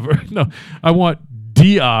or whatever. No, I want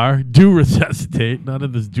DR, do resuscitate. None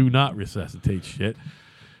of this do not resuscitate shit.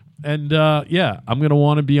 And I'm going to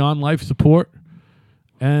want to be on life support.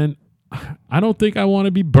 And I don't think I want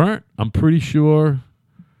to be burnt. I'm pretty sure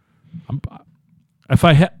if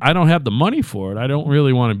I don't have the money for it, I don't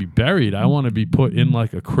really want to be buried. I want to be put in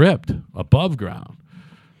like a crypt above ground.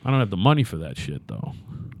 I don't have the money for that shit, though.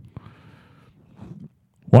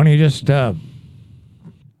 Why don't you just have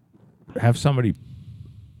somebody...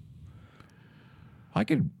 I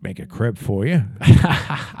could make a crypt for you.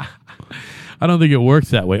 I don't think it works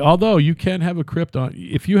that way. Although you can have a crypt on,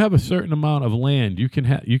 if you have a certain amount of land, you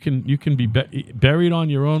can be buried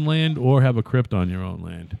on your own land or have a crypt on your own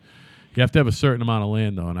land. You have to have a certain amount of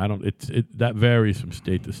land though, and that varies from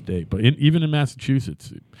state to state. But even in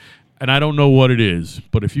Massachusetts, and I don't know what it is,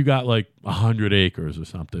 but if you got like 100 acres or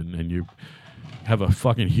something, and you have a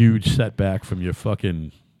fucking huge setback from your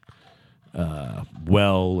fucking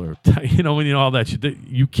well, or all that shit,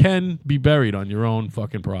 you can be buried on your own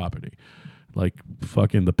fucking property, like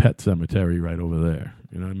fucking the pet cemetery right over there.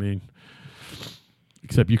 You know what I mean?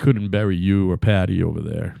 Except you couldn't bury you or Patty over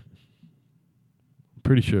there. I'm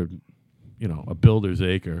pretty sure, a builder's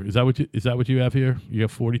acre. Is that what you have here? You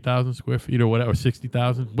have 40,000 square feet or whatever, or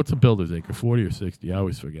 60,000? What's a builder's acre? 40 or 60? I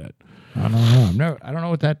always forget. I don't know. I don't know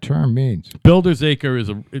what that term means. Builder's acre is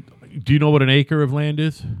do you know what an acre of land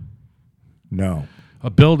is? No. A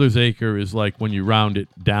builder's acre is like when you round it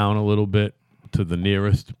down a little bit to the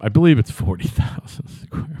nearest. I believe it's 40,000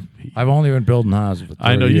 square feet. I've only been building houses for 30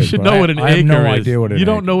 I know. You years, should but know what an acre is. I have no idea what an acre is. You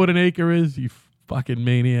don't know what an acre is, you fucking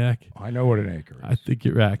maniac. I know what an acre is. I think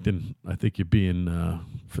you're being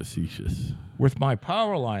facetious. With my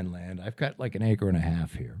power line land, I've got like an acre and a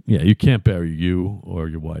half here. Yeah, you can't bury you or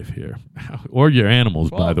your wife here. Or your animals,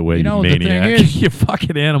 by Well, the way, you the maniac. thing is- Your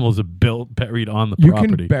fucking animals are buried on the You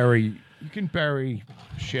property. can bury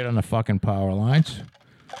shit on the fucking power lines.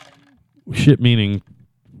 Shit meaning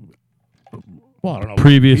Well, I don't know.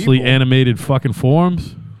 previously people. animated fucking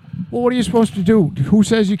forms? Well, what are you supposed to do? Who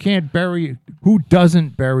says you can't bury? Who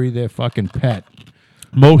doesn't bury their fucking pet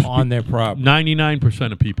Most on their property?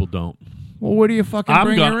 99% of people don't. Well, where do you fucking I'm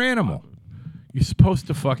bring gonna- your animal? You're supposed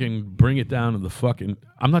to fucking bring it down to the fucking...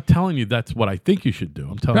 I'm not telling you that's what I think you should do.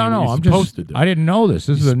 I'm telling you what you're I'm supposed just. to do. I didn't know this.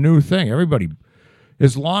 This is a new thing. Everybody,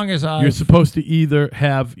 as long as I. You're supposed to either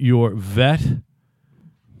have your vet,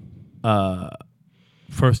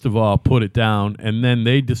 first of all, put it down, and then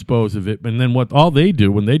they dispose of it. And then all they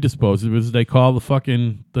do when they dispose of it is they call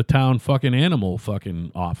the town fucking animal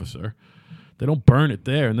fucking officer. They don't burn it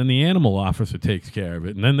there, and then the animal officer takes care of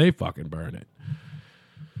it, and then they fucking burn it.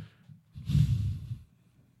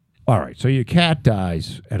 All right, so your cat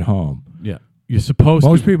dies at home. Yeah, you're supposed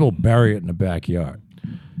Most to. people bury it in the backyard.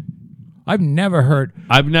 I've never heard.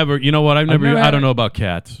 I've never. You know what? I never don't had know about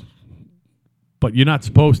cats, but you're not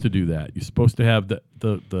supposed to do that. You're supposed to have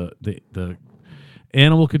the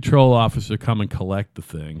animal control officer come and collect the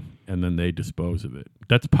thing, and then they dispose of it.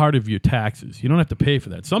 That's part of your taxes. You don't have to pay for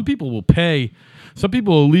that. Some people will pay. Some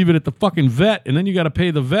people will leave it at the fucking vet, and then you got to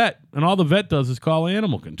pay the vet, and all the vet does is call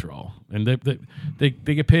animal control, and they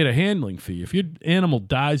get paid a handling fee. If your animal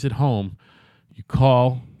dies at home, you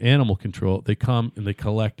call animal control. They come and they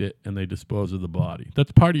collect it, and they dispose of the body.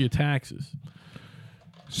 That's part of your taxes.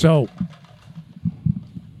 So,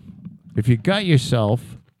 if you got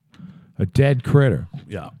yourself a dead critter,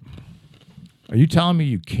 Yeah. are you telling me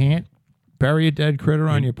you can't bury a dead critter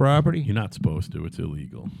on your property? You're not supposed to. It's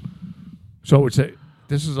illegal. So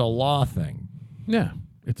this is a law thing. Yeah.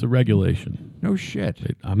 It's a regulation. No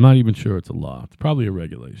shit. I'm not even sure it's a law. It's probably a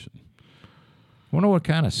regulation. Wonder what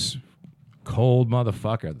kind of cold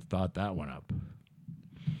motherfucker thought that one up.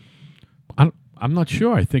 I'm not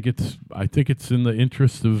sure. I think it's in the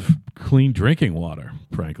interest of clean drinking water,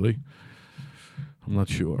 frankly. I'm not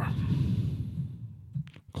sure.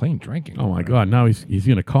 Clean drinking. Oh my God. Now he's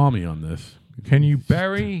going to call me on this. Can you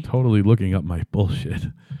bury Totally looking up my bullshit.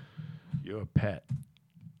 your pet,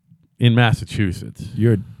 In Massachusetts.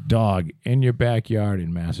 your dog in your backyard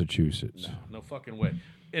in Massachusetts? No fucking way.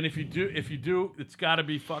 And if you do, it's got to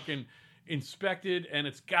be fucking inspected, and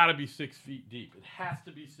it's got to be 6 feet deep. It has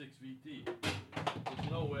to be 6 feet deep. There's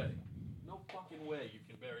no way. No fucking way you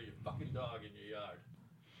can bury your fucking dog in your yard.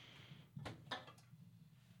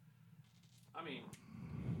 I mean,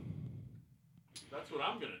 that's what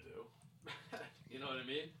I'm going to do. You know what I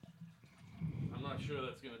mean? I'm not sure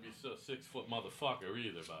that's going to be so 6 foot motherfucker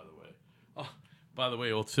either, by the way. Oh, by the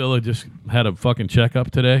way, old Scylla just had a fucking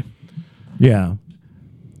checkup today. Yeah.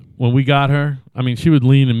 When we got her, I mean, she was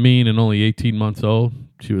lean and mean and only 18 months old.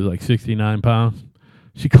 She was like 69 pounds.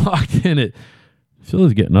 She clocked in at,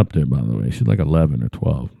 Scylla's getting up there, by the way. She's like 11 or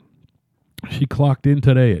 12. She clocked in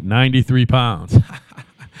today at 93 pounds.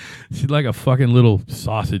 She's like a fucking little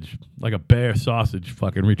sausage, like a bear sausage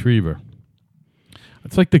fucking retriever.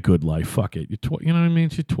 It's like the good life. Fuck it. You know what I mean?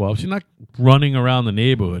 She's 12. She's not running around the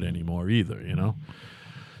neighborhood anymore either, you know?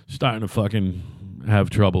 Starting to fucking have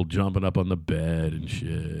trouble jumping up on the bed and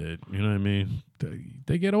shit. You know what I mean?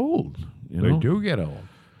 They get old. You know? They do get old.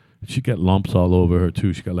 She got lumps all over her,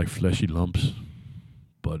 too. She got, like, fleshy lumps.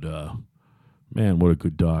 But, man, what a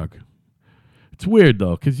good dog. It's weird,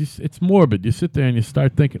 though, because it's morbid. You sit there and you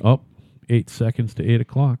start thinking, 8 seconds to 8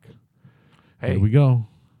 o'clock. Hey, Here we go.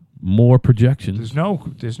 More projections.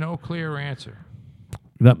 there's no clear answer.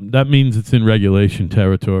 That means it's in regulation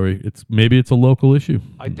territory. Maybe it's a local issue.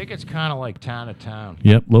 I think it's kind of like town to town.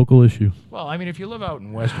 Yep, local issue. Well, I mean, if you live out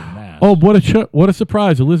in Western Mass. Oh, what a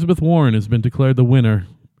surprise! Elizabeth Warren has been declared the winner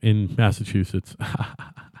in Massachusetts.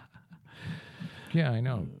 Yeah, I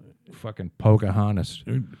know. Fucking Pocahontas.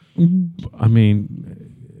 I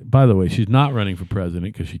mean, by the way, she's not running for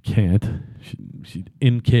president because she can't. She's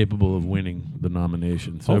incapable of winning the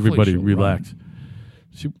nomination. So Hopefully everybody she'll relax.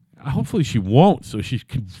 Hopefully she won't, so she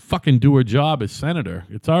can fucking do her job as senator.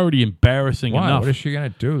 It's already embarrassing Why? enough. What is she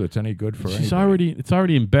going to do that's any good for It's anybody?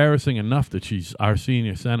 already embarrassing enough that she's our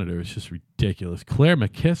senior senator. It's just ridiculous. Claire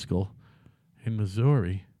McCaskill in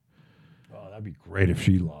Missouri. Oh, that'd be great if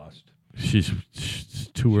she lost. She's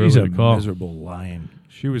too She's early a to call. miserable lion.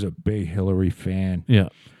 She was a big Hillary fan. Yeah.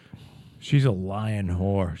 She's a lion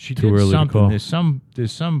whore. She Too did early to something. call.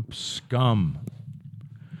 There's some scum.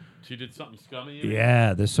 She did something scummy.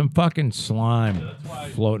 Yeah, there's some fucking slime that's why-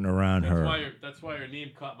 floating around her. That's why her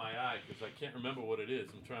name caught my eye because I can't remember what it is.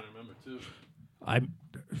 I'm trying to remember too.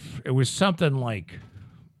 It was something like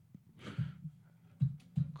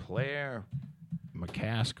Claire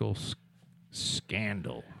McCaskill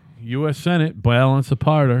scandal. U.S. Senate balance of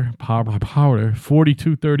powder,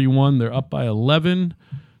 42-31. They're up by 11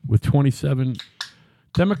 with 27.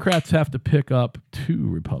 Democrats have to pick up 2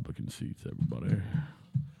 Republican seats, everybody.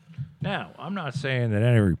 Now, I'm not saying that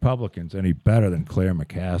any Republican's any better than Claire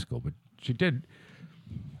McCaskill, but she did.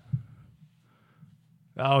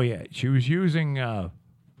 Oh yeah, she was using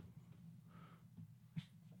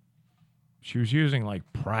like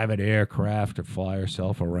private aircraft to fly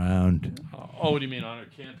herself around. Oh, what do you mean on her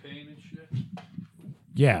campaign and shit?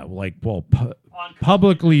 Yeah, like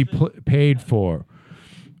publicly paid for.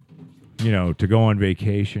 To go on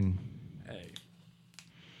vacation. Hey,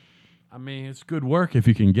 I mean, it's good work if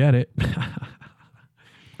you can get it.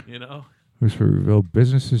 Who's for reveal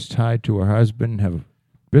businesses tied to her husband have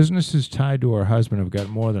got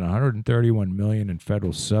more than $131 million in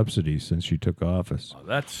federal subsidies since she took office. Oh,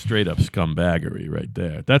 that's straight up scumbaggery right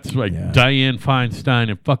there. That's like Yeah. Dianne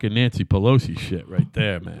Feinstein and fucking Nancy Pelosi shit right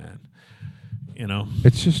there, man.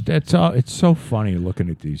 It's just it's so funny looking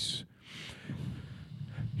at these.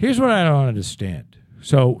 Here's what I don't understand.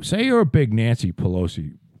 So, say you're a big Nancy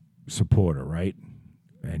Pelosi supporter, right?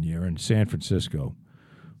 And you're in San Francisco,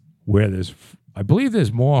 where I believe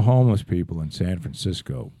there's more homeless people in San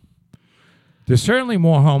Francisco. There's certainly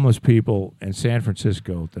more homeless people in San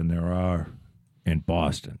Francisco than there are in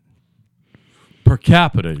Boston. Per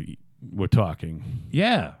capita, we're talking.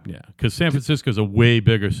 Yeah. Yeah, because San Francisco's a way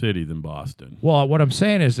bigger city than Boston. Well, what I'm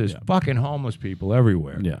saying is there's fucking homeless people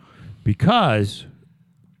everywhere. Yeah. Because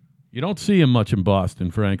You don't see him much in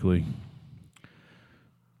Boston, frankly.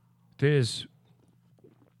 there's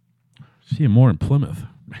See him more in Plymouth.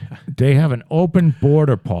 they have an open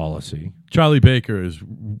border policy. Charlie Baker has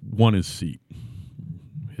won his seat.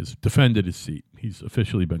 Has defended his seat. He's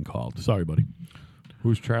officially been called. Sorry, buddy.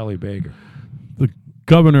 Who's Charlie Baker? The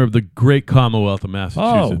governor of the great Commonwealth of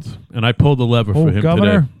Massachusetts. And I pulled the lever for him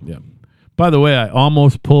governor? today. Yeah. By the way, I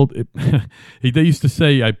almost pulled it. They used to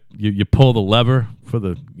say you pull the lever for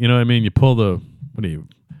the, you know what I mean? You pull the,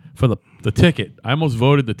 for the ticket. I almost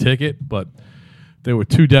voted the ticket, but there were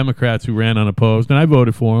 2 Democrats who ran unopposed, and I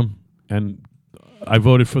voted for them. And I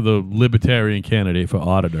voted for the Libertarian candidate for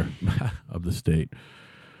auditor of the state.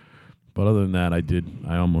 But other than that, I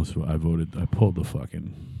pulled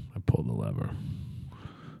the lever.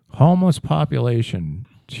 Homeless population.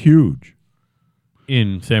 It's huge.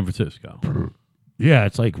 In San Francisco. Yeah,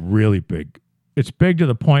 it's like really big. It's big to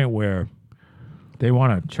the point where they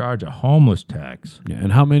want to charge a homeless tax. Yeah,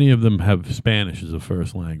 and how many of them have Spanish as a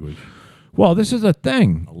first language? Well, this is a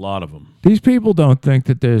thing. A lot of them. These people don't think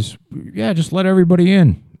that just let everybody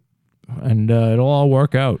in and it'll all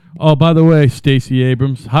work out. Oh, by the way, Stacey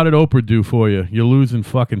Abrams, how did Oprah do for you? You're losing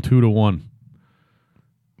fucking 2-1.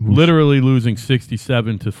 Literally losing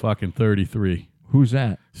 67 to fucking 33. Who's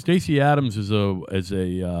that? Stacey Adams is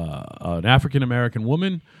an African American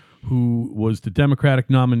woman who was the Democratic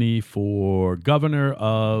nominee for governor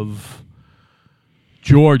of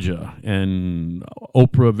Georgia, and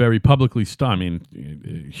Oprah very publicly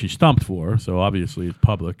she stumped for her, so obviously it's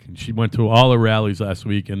public. And she went to all her rallies last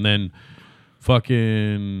week, and then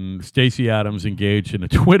fucking Stacey Adams engaged in a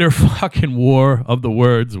Twitter fucking war of the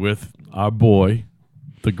words with our boy,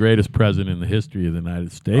 the greatest president in the history of the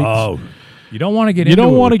United States. Oh, you don't want to get You into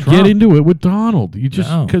don't it want to with Trump. get into it with Donald. You just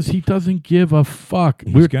No. because he doesn't give a fuck.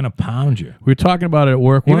 He's going to pound you. We were talking about it at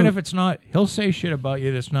work. Even if it's not, he'll say shit about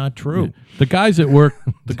you that's not true. The guys at work,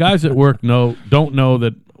 don't know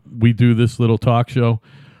that we do this little talk show,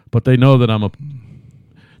 but they know that I'm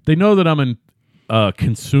a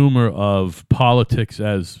consumer of politics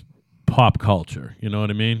as pop culture. You know what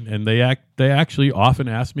I mean? And they actually often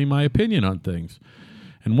ask me my opinion on things.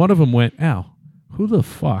 And one of them went, Al, who the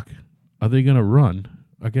fuck are they going to run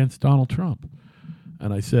against Donald Trump?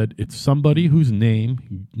 And I said, it's somebody whose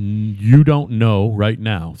name you don't know right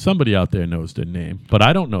now. Somebody out there knows their name, but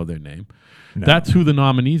I don't know their name. No. That's who the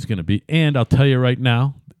nominee is going to be. And I'll tell you right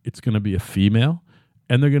now, it's going to be a female,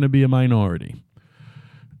 and they're going to be a minority.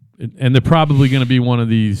 And they're probably going to be one of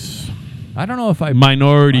these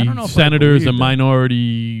minority senators and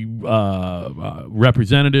minority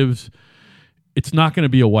representatives. It's not going to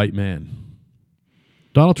be a white man.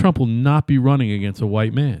 Donald Trump will not be running against a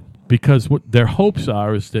white man. Because what their hopes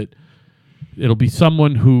are is that it'll be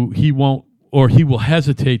someone who he won't, or he will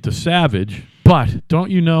hesitate to savage. But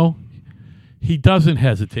don't you know, he doesn't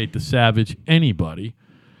hesitate to savage anybody.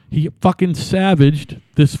 He fucking savaged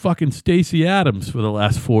this fucking Stacey Adams for the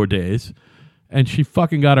last 4 days, and she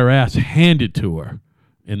fucking got her ass handed to her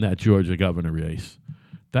in that Georgia governor race.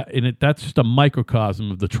 That's just a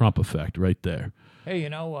microcosm of the Trump effect right there. Hey,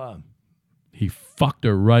 he fucked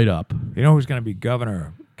her right up. You know who's going to be governor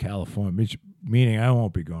of California? Meaning I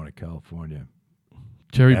won't be going to California.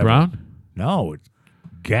 Jerry Brown? No, it's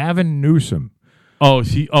Gavin Newsom. Oh,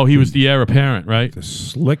 he was the heir apparent, right? The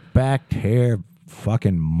slick-backed hair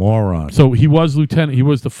fucking moron. So he was lieutenant. He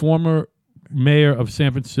was the former mayor of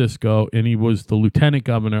San Francisco, and he was the lieutenant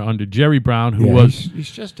governor under Jerry Brown, who was...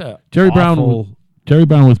 He's just a Jerry Brown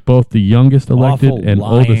was both the youngest elected and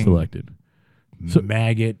oldest elected.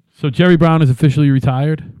 Maggot. So Jerry Brown is officially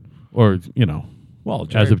retired? Or, well,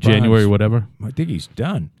 as of January or whatever? I think he's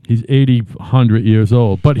done. He's 100 years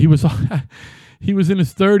old. But he was he was in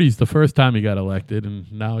his 30s the first time he got elected,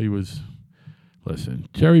 and now he was... Listen,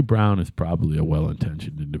 Jerry Brown is probably a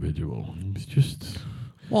well-intentioned individual. He's just...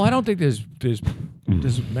 Well, I don't think there's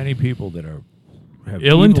many people that have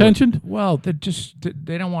ill-intentioned. Well, they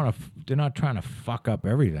don't want to. They're not trying to fuck up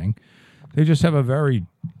everything. They just have a very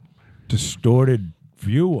distorted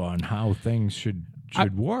view on how things should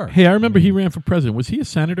work. Hey, I remember he ran for president. Was he a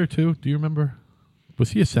senator too? Do you remember?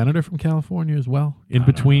 Was he a senator from California as well? In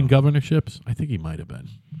between governorships, I think he might have been.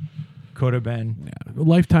 Could have been. Yeah, a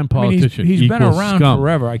lifetime politician. He's been around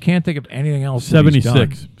forever. I can't think of anything else.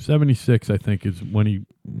 76, I think, is when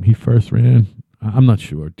he first ran. I'm not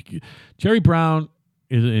sure. Jerry Brown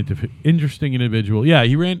is an interesting individual. Yeah,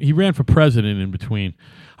 he ran for president in between.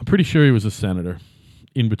 I'm pretty sure he was a senator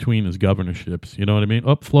in between his governorships. You know what I mean?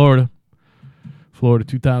 Florida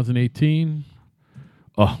 2018.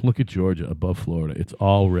 Oh, look at Georgia above Florida. It's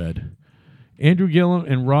all red. Andrew Gillum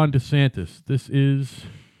and Ron DeSantis. This is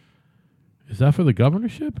that for the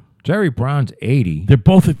governorship? Jerry Brown's 80. They're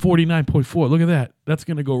both at 49.4. Look at that. That's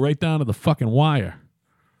going to go right down to the fucking wire.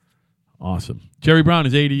 Awesome. Jerry Brown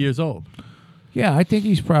is 80 years old. Yeah, I think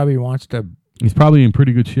he's probably in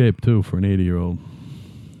pretty good shape, too, for an 80-year-old.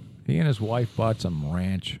 He and his wife bought some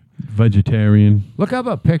ranch. Vegetarian. Look up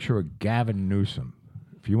a picture of Gavin Newsom.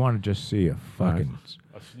 If you want to just see a fucking...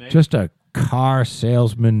 just a car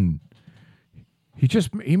salesman...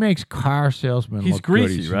 He makes car salesmen look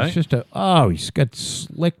greasy, good. He's right? Just he's got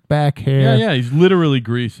slick back hair. Yeah, he's literally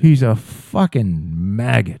greasy. He's a fucking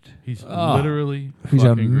maggot. He's literally He's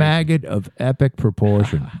a maggot of epic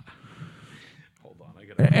proportion. Hold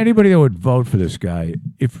on, anybody that would vote for this guy,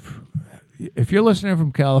 if you're listening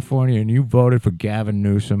from California and you voted for Gavin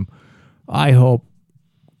Newsom, I hope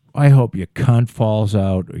your cunt falls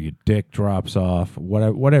out or your dick drops off,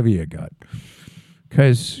 whatever you got.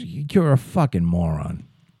 Because you're a fucking moron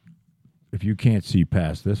if you can't see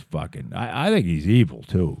past this fucking... I think he's evil,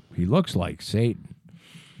 too. He looks like Satan.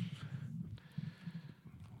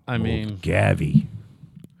 I mean... Gavi.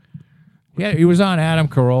 Yeah, he was on Adam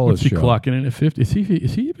Carolla's show. What's he clocking in at 50? Is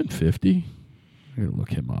he even 50? I'm going to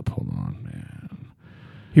look him up. Hold on, man.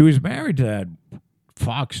 He was married to that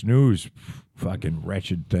Fox News fucking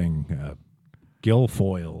wretched thing,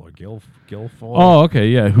 Guilfoyle or Guilfoyle. Oh, okay,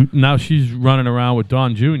 yeah. Now she's running around with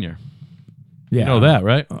Don Jr. Yeah, you know that,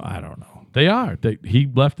 right? I don't know. They are. He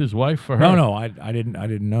left his wife for her. No, I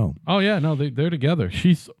didn't know. Oh yeah, no, they're together.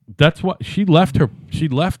 That's what she left her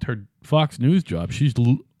Fox News job. She's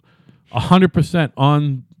 100%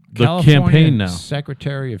 on the campaign now.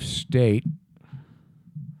 Secretary of State.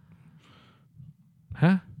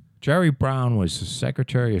 Huh? Jerry Brown was the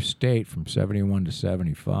Secretary of State from 71 to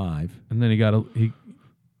 75. And then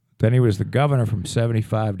Then he was the governor from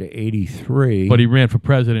 75 to 83. But he ran for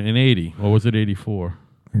president in 80. Or was it 84?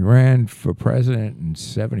 He ran for president in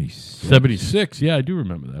 76. 76, yeah, I do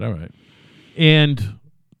remember that. All right. And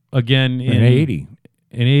again in 80.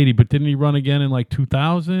 In 80, but didn't he run again in like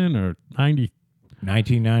 2000 or 90?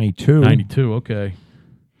 1992. 92, okay.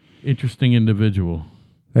 Interesting individual.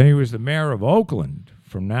 Then he was the mayor of Oakland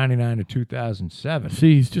from 99 to 2007.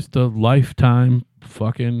 See, he's just a lifetime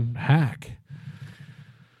fucking hack.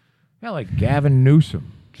 Yeah, like Gavin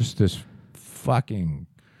Newsom. Just this fucking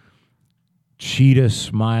cheetah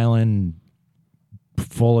smiling,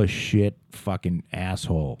 full of shit fucking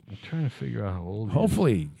asshole. I'm trying to figure out how old he is.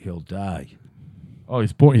 Hopefully he'll die. Oh,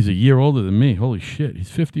 he's a year older than me. Holy shit. He's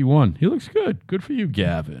 51. He looks good. Good for you,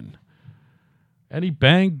 Gavin. And he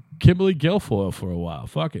banged Kimberly Guilfoyle for a while.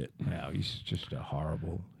 Fuck it. No, he's a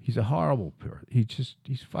horrible person.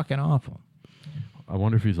 He's fucking awful. I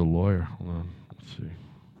wonder if he's a lawyer. Hold on. Let's see.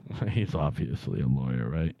 He's obviously a lawyer,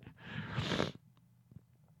 right?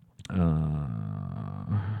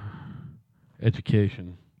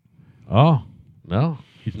 Education. Oh, no.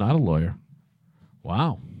 He's not a lawyer.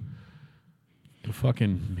 Wow.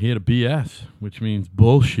 He had a BS, which means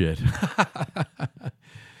bullshit.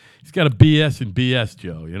 He's got a BS and BS,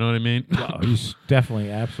 Joe. You know what I mean? Oh, he's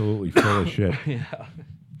definitely absolutely full of shit. Yeah.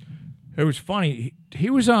 It was funny. He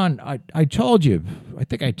was on, I told you, I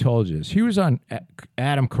think I told you this. He was on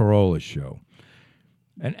Adam Carolla's show.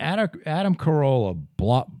 And Adam Carolla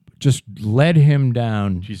just led him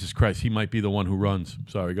down. Jesus Christ, he might be the one who runs.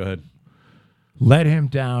 Sorry, go ahead. Led him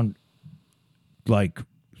down like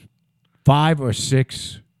 5 or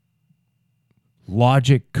 6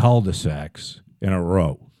 logic cul-de-sacs in a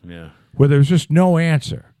row. Yeah. Where there was just no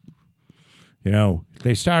answer. You know,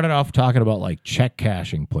 they started off talking about like check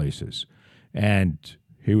cashing places. And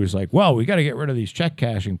he was like, well, we got to get rid of these check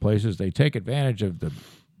cashing places. They take advantage of the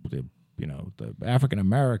African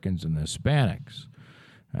Americans and the Hispanics.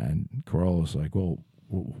 And Carolla was like, well,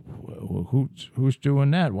 who's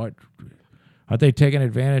doing that? What are they taking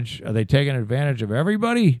advantage? Are they taking advantage of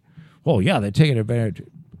everybody? Well, yeah, they're taking advantage.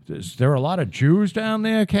 There are a lot of Jews down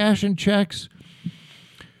there cashing checks.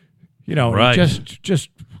 You know, right. just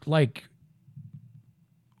like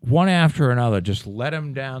one after another, just let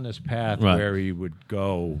him down this path where he would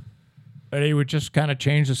go, and he would just kind of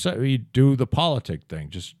change he'd do the politic thing,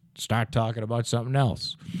 just start talking about something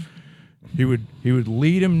else. He would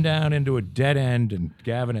lead him down into a dead end, and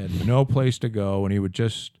Gavin had no place to go, and he would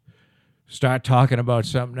just start talking about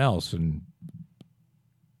something else. And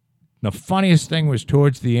the funniest thing was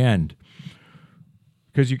towards the end,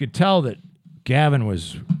 because you could tell that Gavin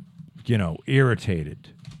was, irritated.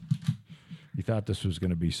 He thought this was going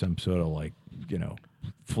to be some sort of like,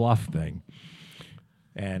 fluff thing.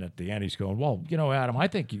 And at the end, he's going, well, Adam, I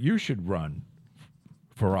think you should run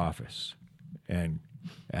for office. And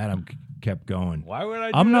Adam kept going, why would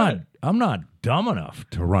I do I'm not dumb enough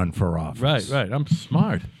to run for office. Right. I'm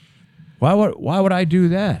smart. Why would I do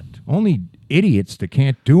that? Only idiots that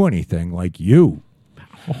can't do anything like you.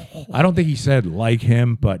 I don't think he said like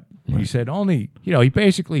him, but he said only, he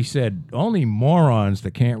basically said only morons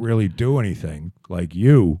that can't really do anything like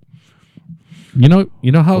you. You know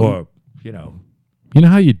how you know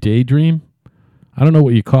how you daydream? I don't know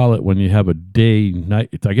what you call it when you have a day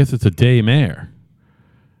night. I guess it's a day mare.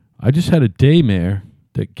 I just had a day mare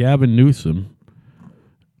that Gavin Newsom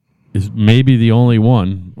is maybe the only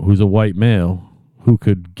one who's a white male who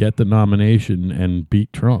could get the nomination and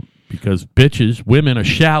beat Trump, because women are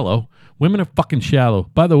shallow. Women are fucking shallow.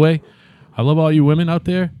 By the way, I love all you women out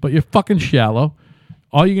there, but you're fucking shallow.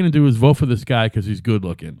 All you're going to do is vote for this guy because he's good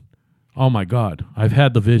looking. Oh, my God. I've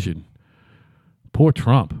had the vision. Poor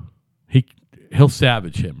Trump. He'll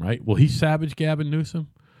savage him, right? Will he savage Gavin Newsom?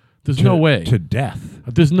 There's no way. To death.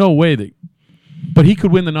 There's no way that... But he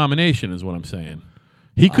could win the nomination is what I'm saying.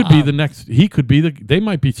 He could be the next... They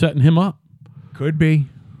might be setting him up. Could be.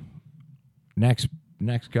 Next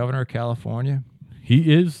governor of California.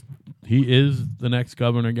 He is the next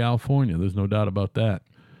governor of California. There's no doubt about that.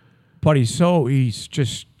 But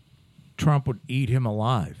Trump would eat him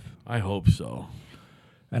alive. I hope so.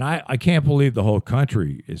 And I can't believe the whole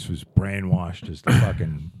country was brainwashed as the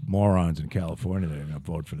fucking morons in California that are going to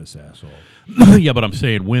vote for this asshole. Yeah, but I'm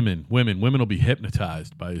saying women will be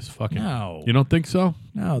hypnotized by his fucking... No. You don't think so?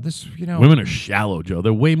 No, Women are shallow, Joe.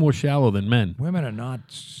 They're way more shallow than men. Women are not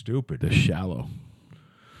stupid. They're shallow.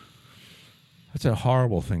 That's a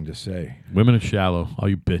horrible thing to say. Women are shallow. All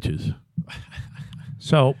you bitches.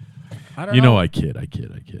 So, I don't know. I kid. I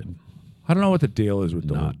don't know what the deal is with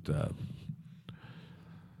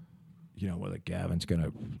whether Gavin's going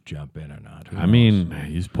to jump in or not. Who knows?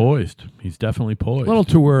 He's poised. He's definitely poised. A little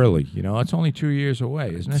too early. It's only 2 years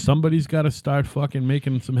away, isn't it? Somebody's got to start fucking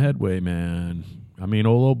making some headway, man.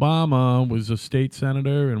 Old Obama was a state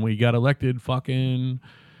senator, and we got elected fucking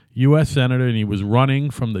U.S. senator, and he was running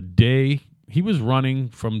from the day... He was running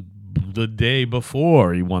from the day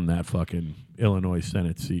before he won that fucking Illinois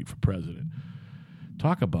Senate seat for president.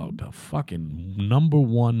 Talk about the fucking number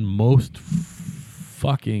one most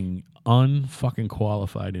fucking unfucking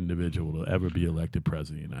qualified individual to ever be elected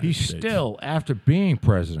president of the United He's States. still, after being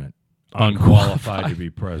president, Unqualified. unqualified to be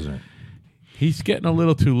president. He's getting a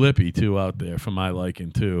little too lippy too out there for my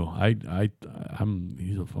liking too.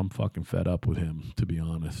 I'm fucking fed up with him, to be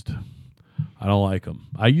honest. I don't like him.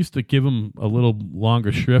 I used to give him a little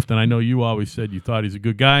longer shrift, and I know you always said you thought he's a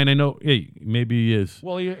good guy, and I know, hey, maybe he is.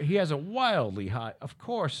 Well, he has a wildly high, of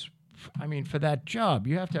course, I mean, for that job,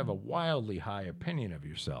 you have to have a wildly high opinion of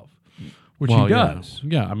yourself, which Well, he does.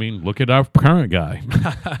 Yeah, I mean, look at our current guy.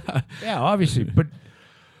 Yeah, obviously, but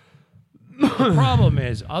the problem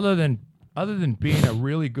is, other than being a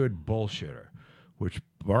really good bullshitter, which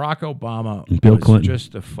Barack Obama Bill was Clinton.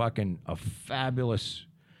 just a fabulous.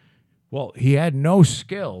 Well, he had no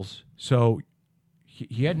skills, so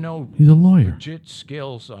he had no He's a lawyer. legit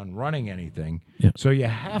skills on running anything. Yeah. So you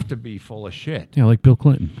have to be full of shit. Yeah, like Bill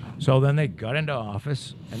Clinton. So then they got into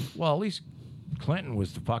office, and well, at least Clinton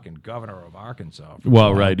was the fucking governor of Arkansas. for a Well,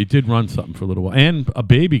 while. right. He did run something for a little while. And a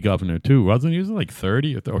baby governor, too. Wasn't he? He was like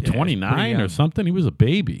 30 or he was 29 pretty or young. something. He was a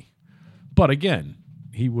baby. But again,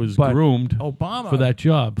 he was But groomed Obama for that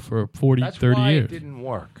job for 40, That's 30 why years. it didn't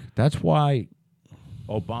work. That's why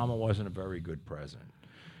Obama wasn't a very good president,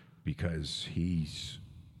 because he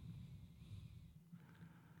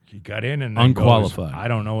got in and then Unqualified. goes, I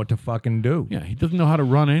don't know what to fucking do. Yeah, he doesn't know how to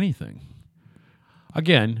run anything.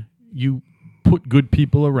 Again, you put good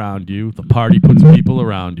people around you. The party puts people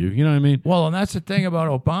around you. You know what I mean? Well, and that's the thing about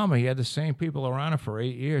Obama. He had the same people around him for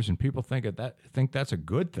 8 years, and people think that's a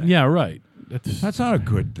good thing. Yeah, right. That's not a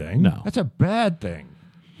good thing. No. That's a bad thing.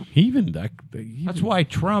 That's Why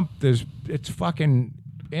Trump, it's fucking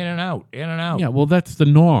in and out, in and out. Yeah, well, that's the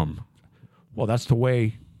norm. Well, that's the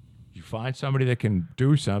way you find somebody that can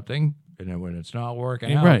do something, and then when it's not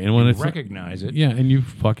working out, Right, and when you it's recognize it, Yeah, and you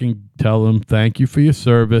fucking tell them thank you for your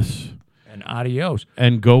service and adios.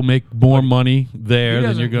 and go make more money there He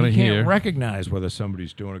than you're going to he can't hear recognize whether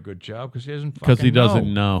somebody's doing a good job because he doesn't because he fucking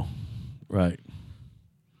doesn't know. Right.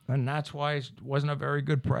 And that's why he wasn't a very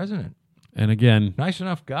good president. And again, Nice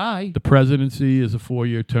enough guy. the presidency is a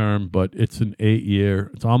 4-year term, but it's an 8-year.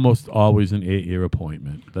 It's almost always an 8-year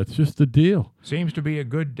appointment. That's just the deal. Seems to be a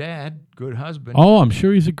good dad, good husband. Oh, I'm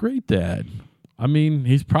sure he's a great dad. I mean,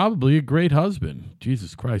 he's probably a great husband.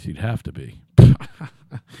 Jesus Christ, he'd have to be.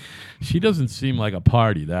 She doesn't seem like a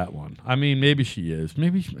party, that one. I mean, maybe she is.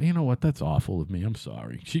 Maybe, you know what? That's awful of me. I'm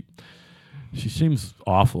sorry. She seems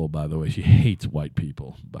awful, by the way. She hates white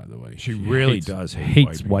people, by the way. She really hates- does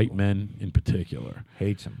hates hate white men in particular.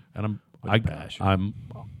 Hates him. And With passion. I'm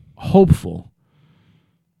hopeful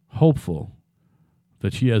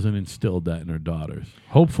that she hasn't instilled that in her daughters.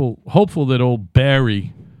 Hopeful that old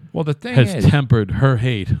Barry Well, the thing has is, tempered her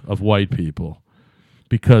hate of white people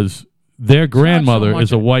because their not so grandmother much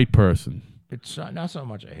is a white person. it's not so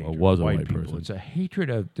much a hatred Well, was of a white white people. person. It's a hatred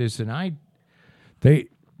of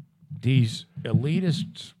these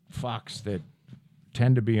elitist fucks that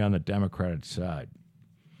tend to be on the Democratic side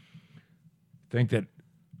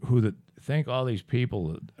think all these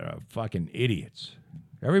people are fucking idiots.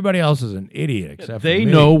 Everybody else is an idiot except They for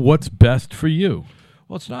me. know what's best for you.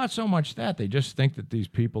 Well, it's not so much that. They just think that these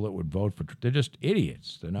people that would vote for they're just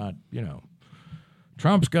idiots. They're not,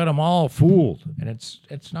 Trump's got them all fooled, and it's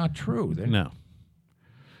not true. No.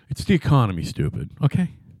 It's the economy, stupid.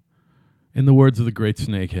 Okay? In the words of the great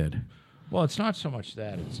Snakehead. Well, it's not so much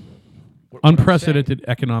that. It's what I'm Unprecedented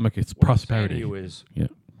economic saying- what I'm saying prosperity. to you is Yeah.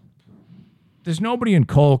 there's nobody in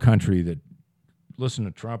coal country that listened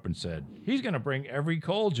to Trump and said he's going to bring every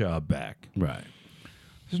coal job back. Right.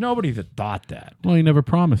 There's nobody that thought that. Well, he never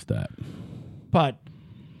promised that. But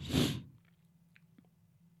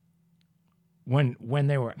when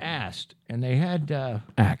they were asked, and they had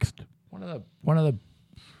Axed. one of the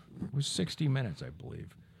it was 60 Minutes, I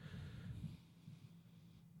believe.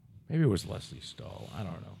 Maybe it was Leslie Stahl. I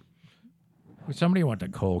don't know. But somebody went to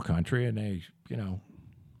coal country, and they,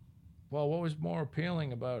 well, what was more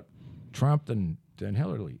appealing about Trump than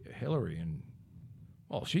Hillary? And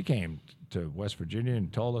well, she came to West Virginia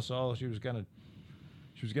and told us all she was gonna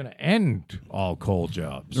end all coal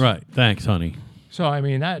jobs. Right. Thanks, honey. So I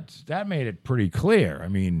mean that made it pretty clear. I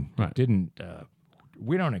mean, Right.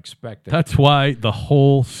 We don't expect that. That's why the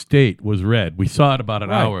whole state was red. We saw it about an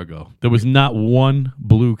Right. hour ago. There was not one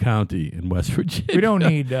blue county in West Virginia. We don't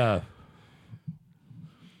need. I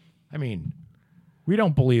mean, we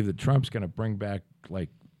don't believe that Trump's going to bring back like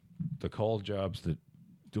the coal jobs that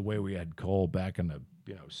the way we had coal back in the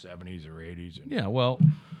 70s or 80s. Yeah, well,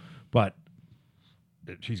 But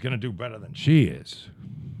he's going to do better than she is.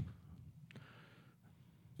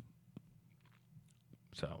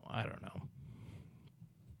 So I don't know.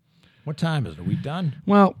 What time is it? Are we done?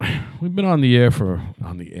 Well, we've been on the air.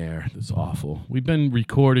 That's awful. We've been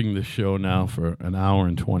recording this show now for an hour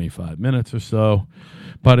and 25 minutes or so.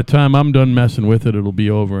 By the time I'm done messing with it, it'll be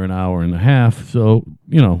over an hour and a half. So,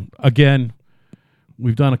 again,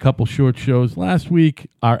 we've done a couple short shows. Last week,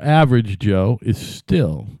 our average, Joe, is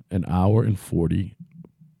still an hour and 40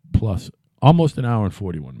 plus, almost an hour and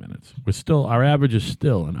 41 minutes. Our average is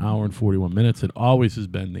still an hour and 41 minutes. It always has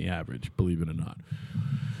been the average, believe it or not.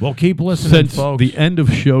 Well, keep listening, Since folks. the end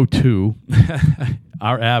of show 2,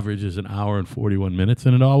 our average is an hour and 41 minutes,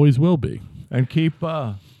 and it always will be. And keep,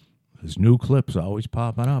 there's new clips always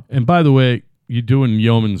popping up. And by the way, you're doing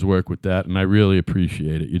yeoman's work with that, and I really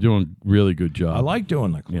appreciate it. You're doing a really good job. I like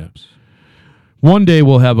doing the clips. One day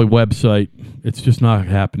we'll have a website. It's just not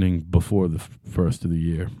happening before the first of the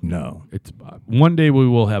year. No. It's one day we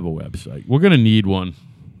will have a website. We're going to need one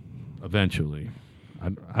eventually.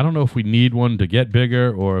 I don't know if we need one to get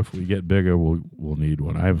bigger, or if we get bigger, we'll need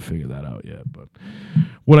one. I haven't figured that out yet. But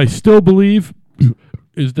what I still believe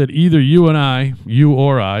is that either you and I, you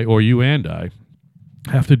or I, or you and I,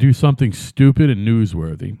 have to do something stupid and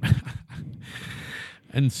newsworthy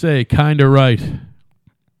and say "kinda right"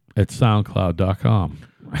 at SoundCloud.com.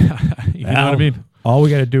 You know what I mean? All we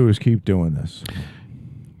got to do is keep doing this.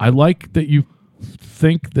 I like that you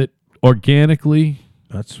think that organically.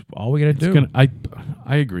 That's all we got to do.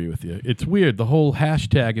 I agree with you. It's weird, the whole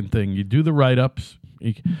hashtagging thing. You do the write-ups.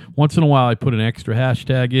 Once in a while, I put an extra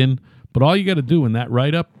hashtag in. But all you got to do in that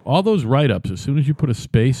write-up, all those write-ups, as soon as you put a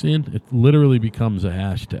space in, it literally becomes a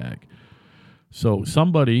hashtag. So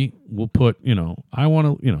somebody will put, I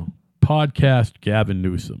want to, podcast Gavin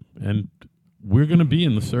Newsom. And we're going to be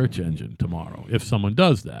in the search engine tomorrow if someone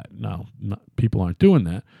does that. Now, people aren't doing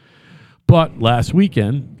that. But last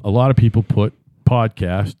weekend, a lot of people put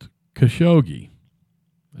podcast Khashoggi,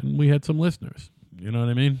 and we had some listeners. You know what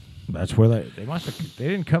I mean? That's where they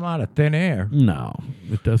didn't come out of thin air. No,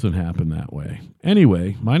 it doesn't happen that way.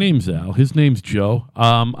 Anyway, my name's Al. His name's Joe.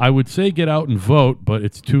 I would say get out and vote, but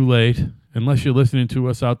it's too late unless you're listening to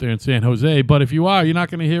us out there in San Jose. But if you are, you're not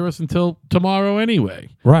going to hear us until tomorrow anyway.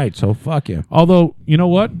 Right, so fuck you. Although, you know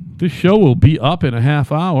what? This show will be up in a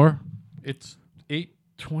half hour. It's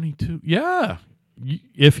 8:22. Yeah.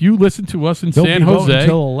 If you listen to us in San Jose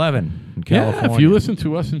until 11 in California. Yeah, if you listen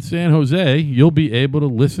to us in San Jose, you'll be able to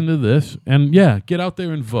listen to this and get out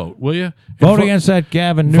there and vote, will you? Vote against that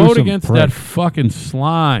Gavin Newsom. Vote against prick. that fucking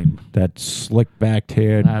slime, that slick-backed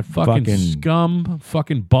haired, that fucking scum,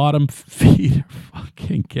 fucking bottom feeder,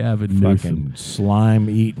 fucking Gavin Newsom, fucking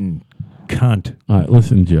slime-eating cunt. All right,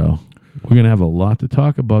 listen, Joe. We're going to have a lot to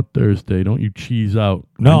talk about Thursday. Don't you cheese out.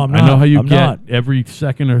 No, I'm not. I know how you I'm get not. Every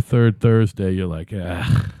second or third Thursday. You're like,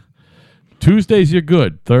 Tuesdays, you're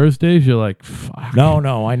good. Thursdays, you're like, fuck.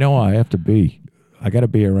 No, I know I have to be. I got to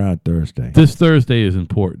be around Thursday. This Thursday is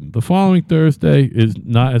important. The following Thursday is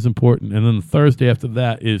not as important. And then the Thursday after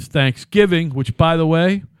that is Thanksgiving, which, by the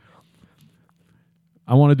way,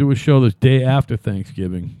 I want to do a show the day after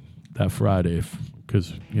Thanksgiving, that Friday,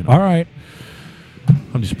 because, All right.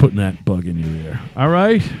 I'm just putting that bug in your ear. All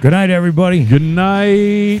right? Good night, everybody. Good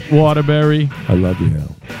night, Waterbury. I love you,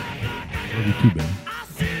 Al. Love you too, Ben.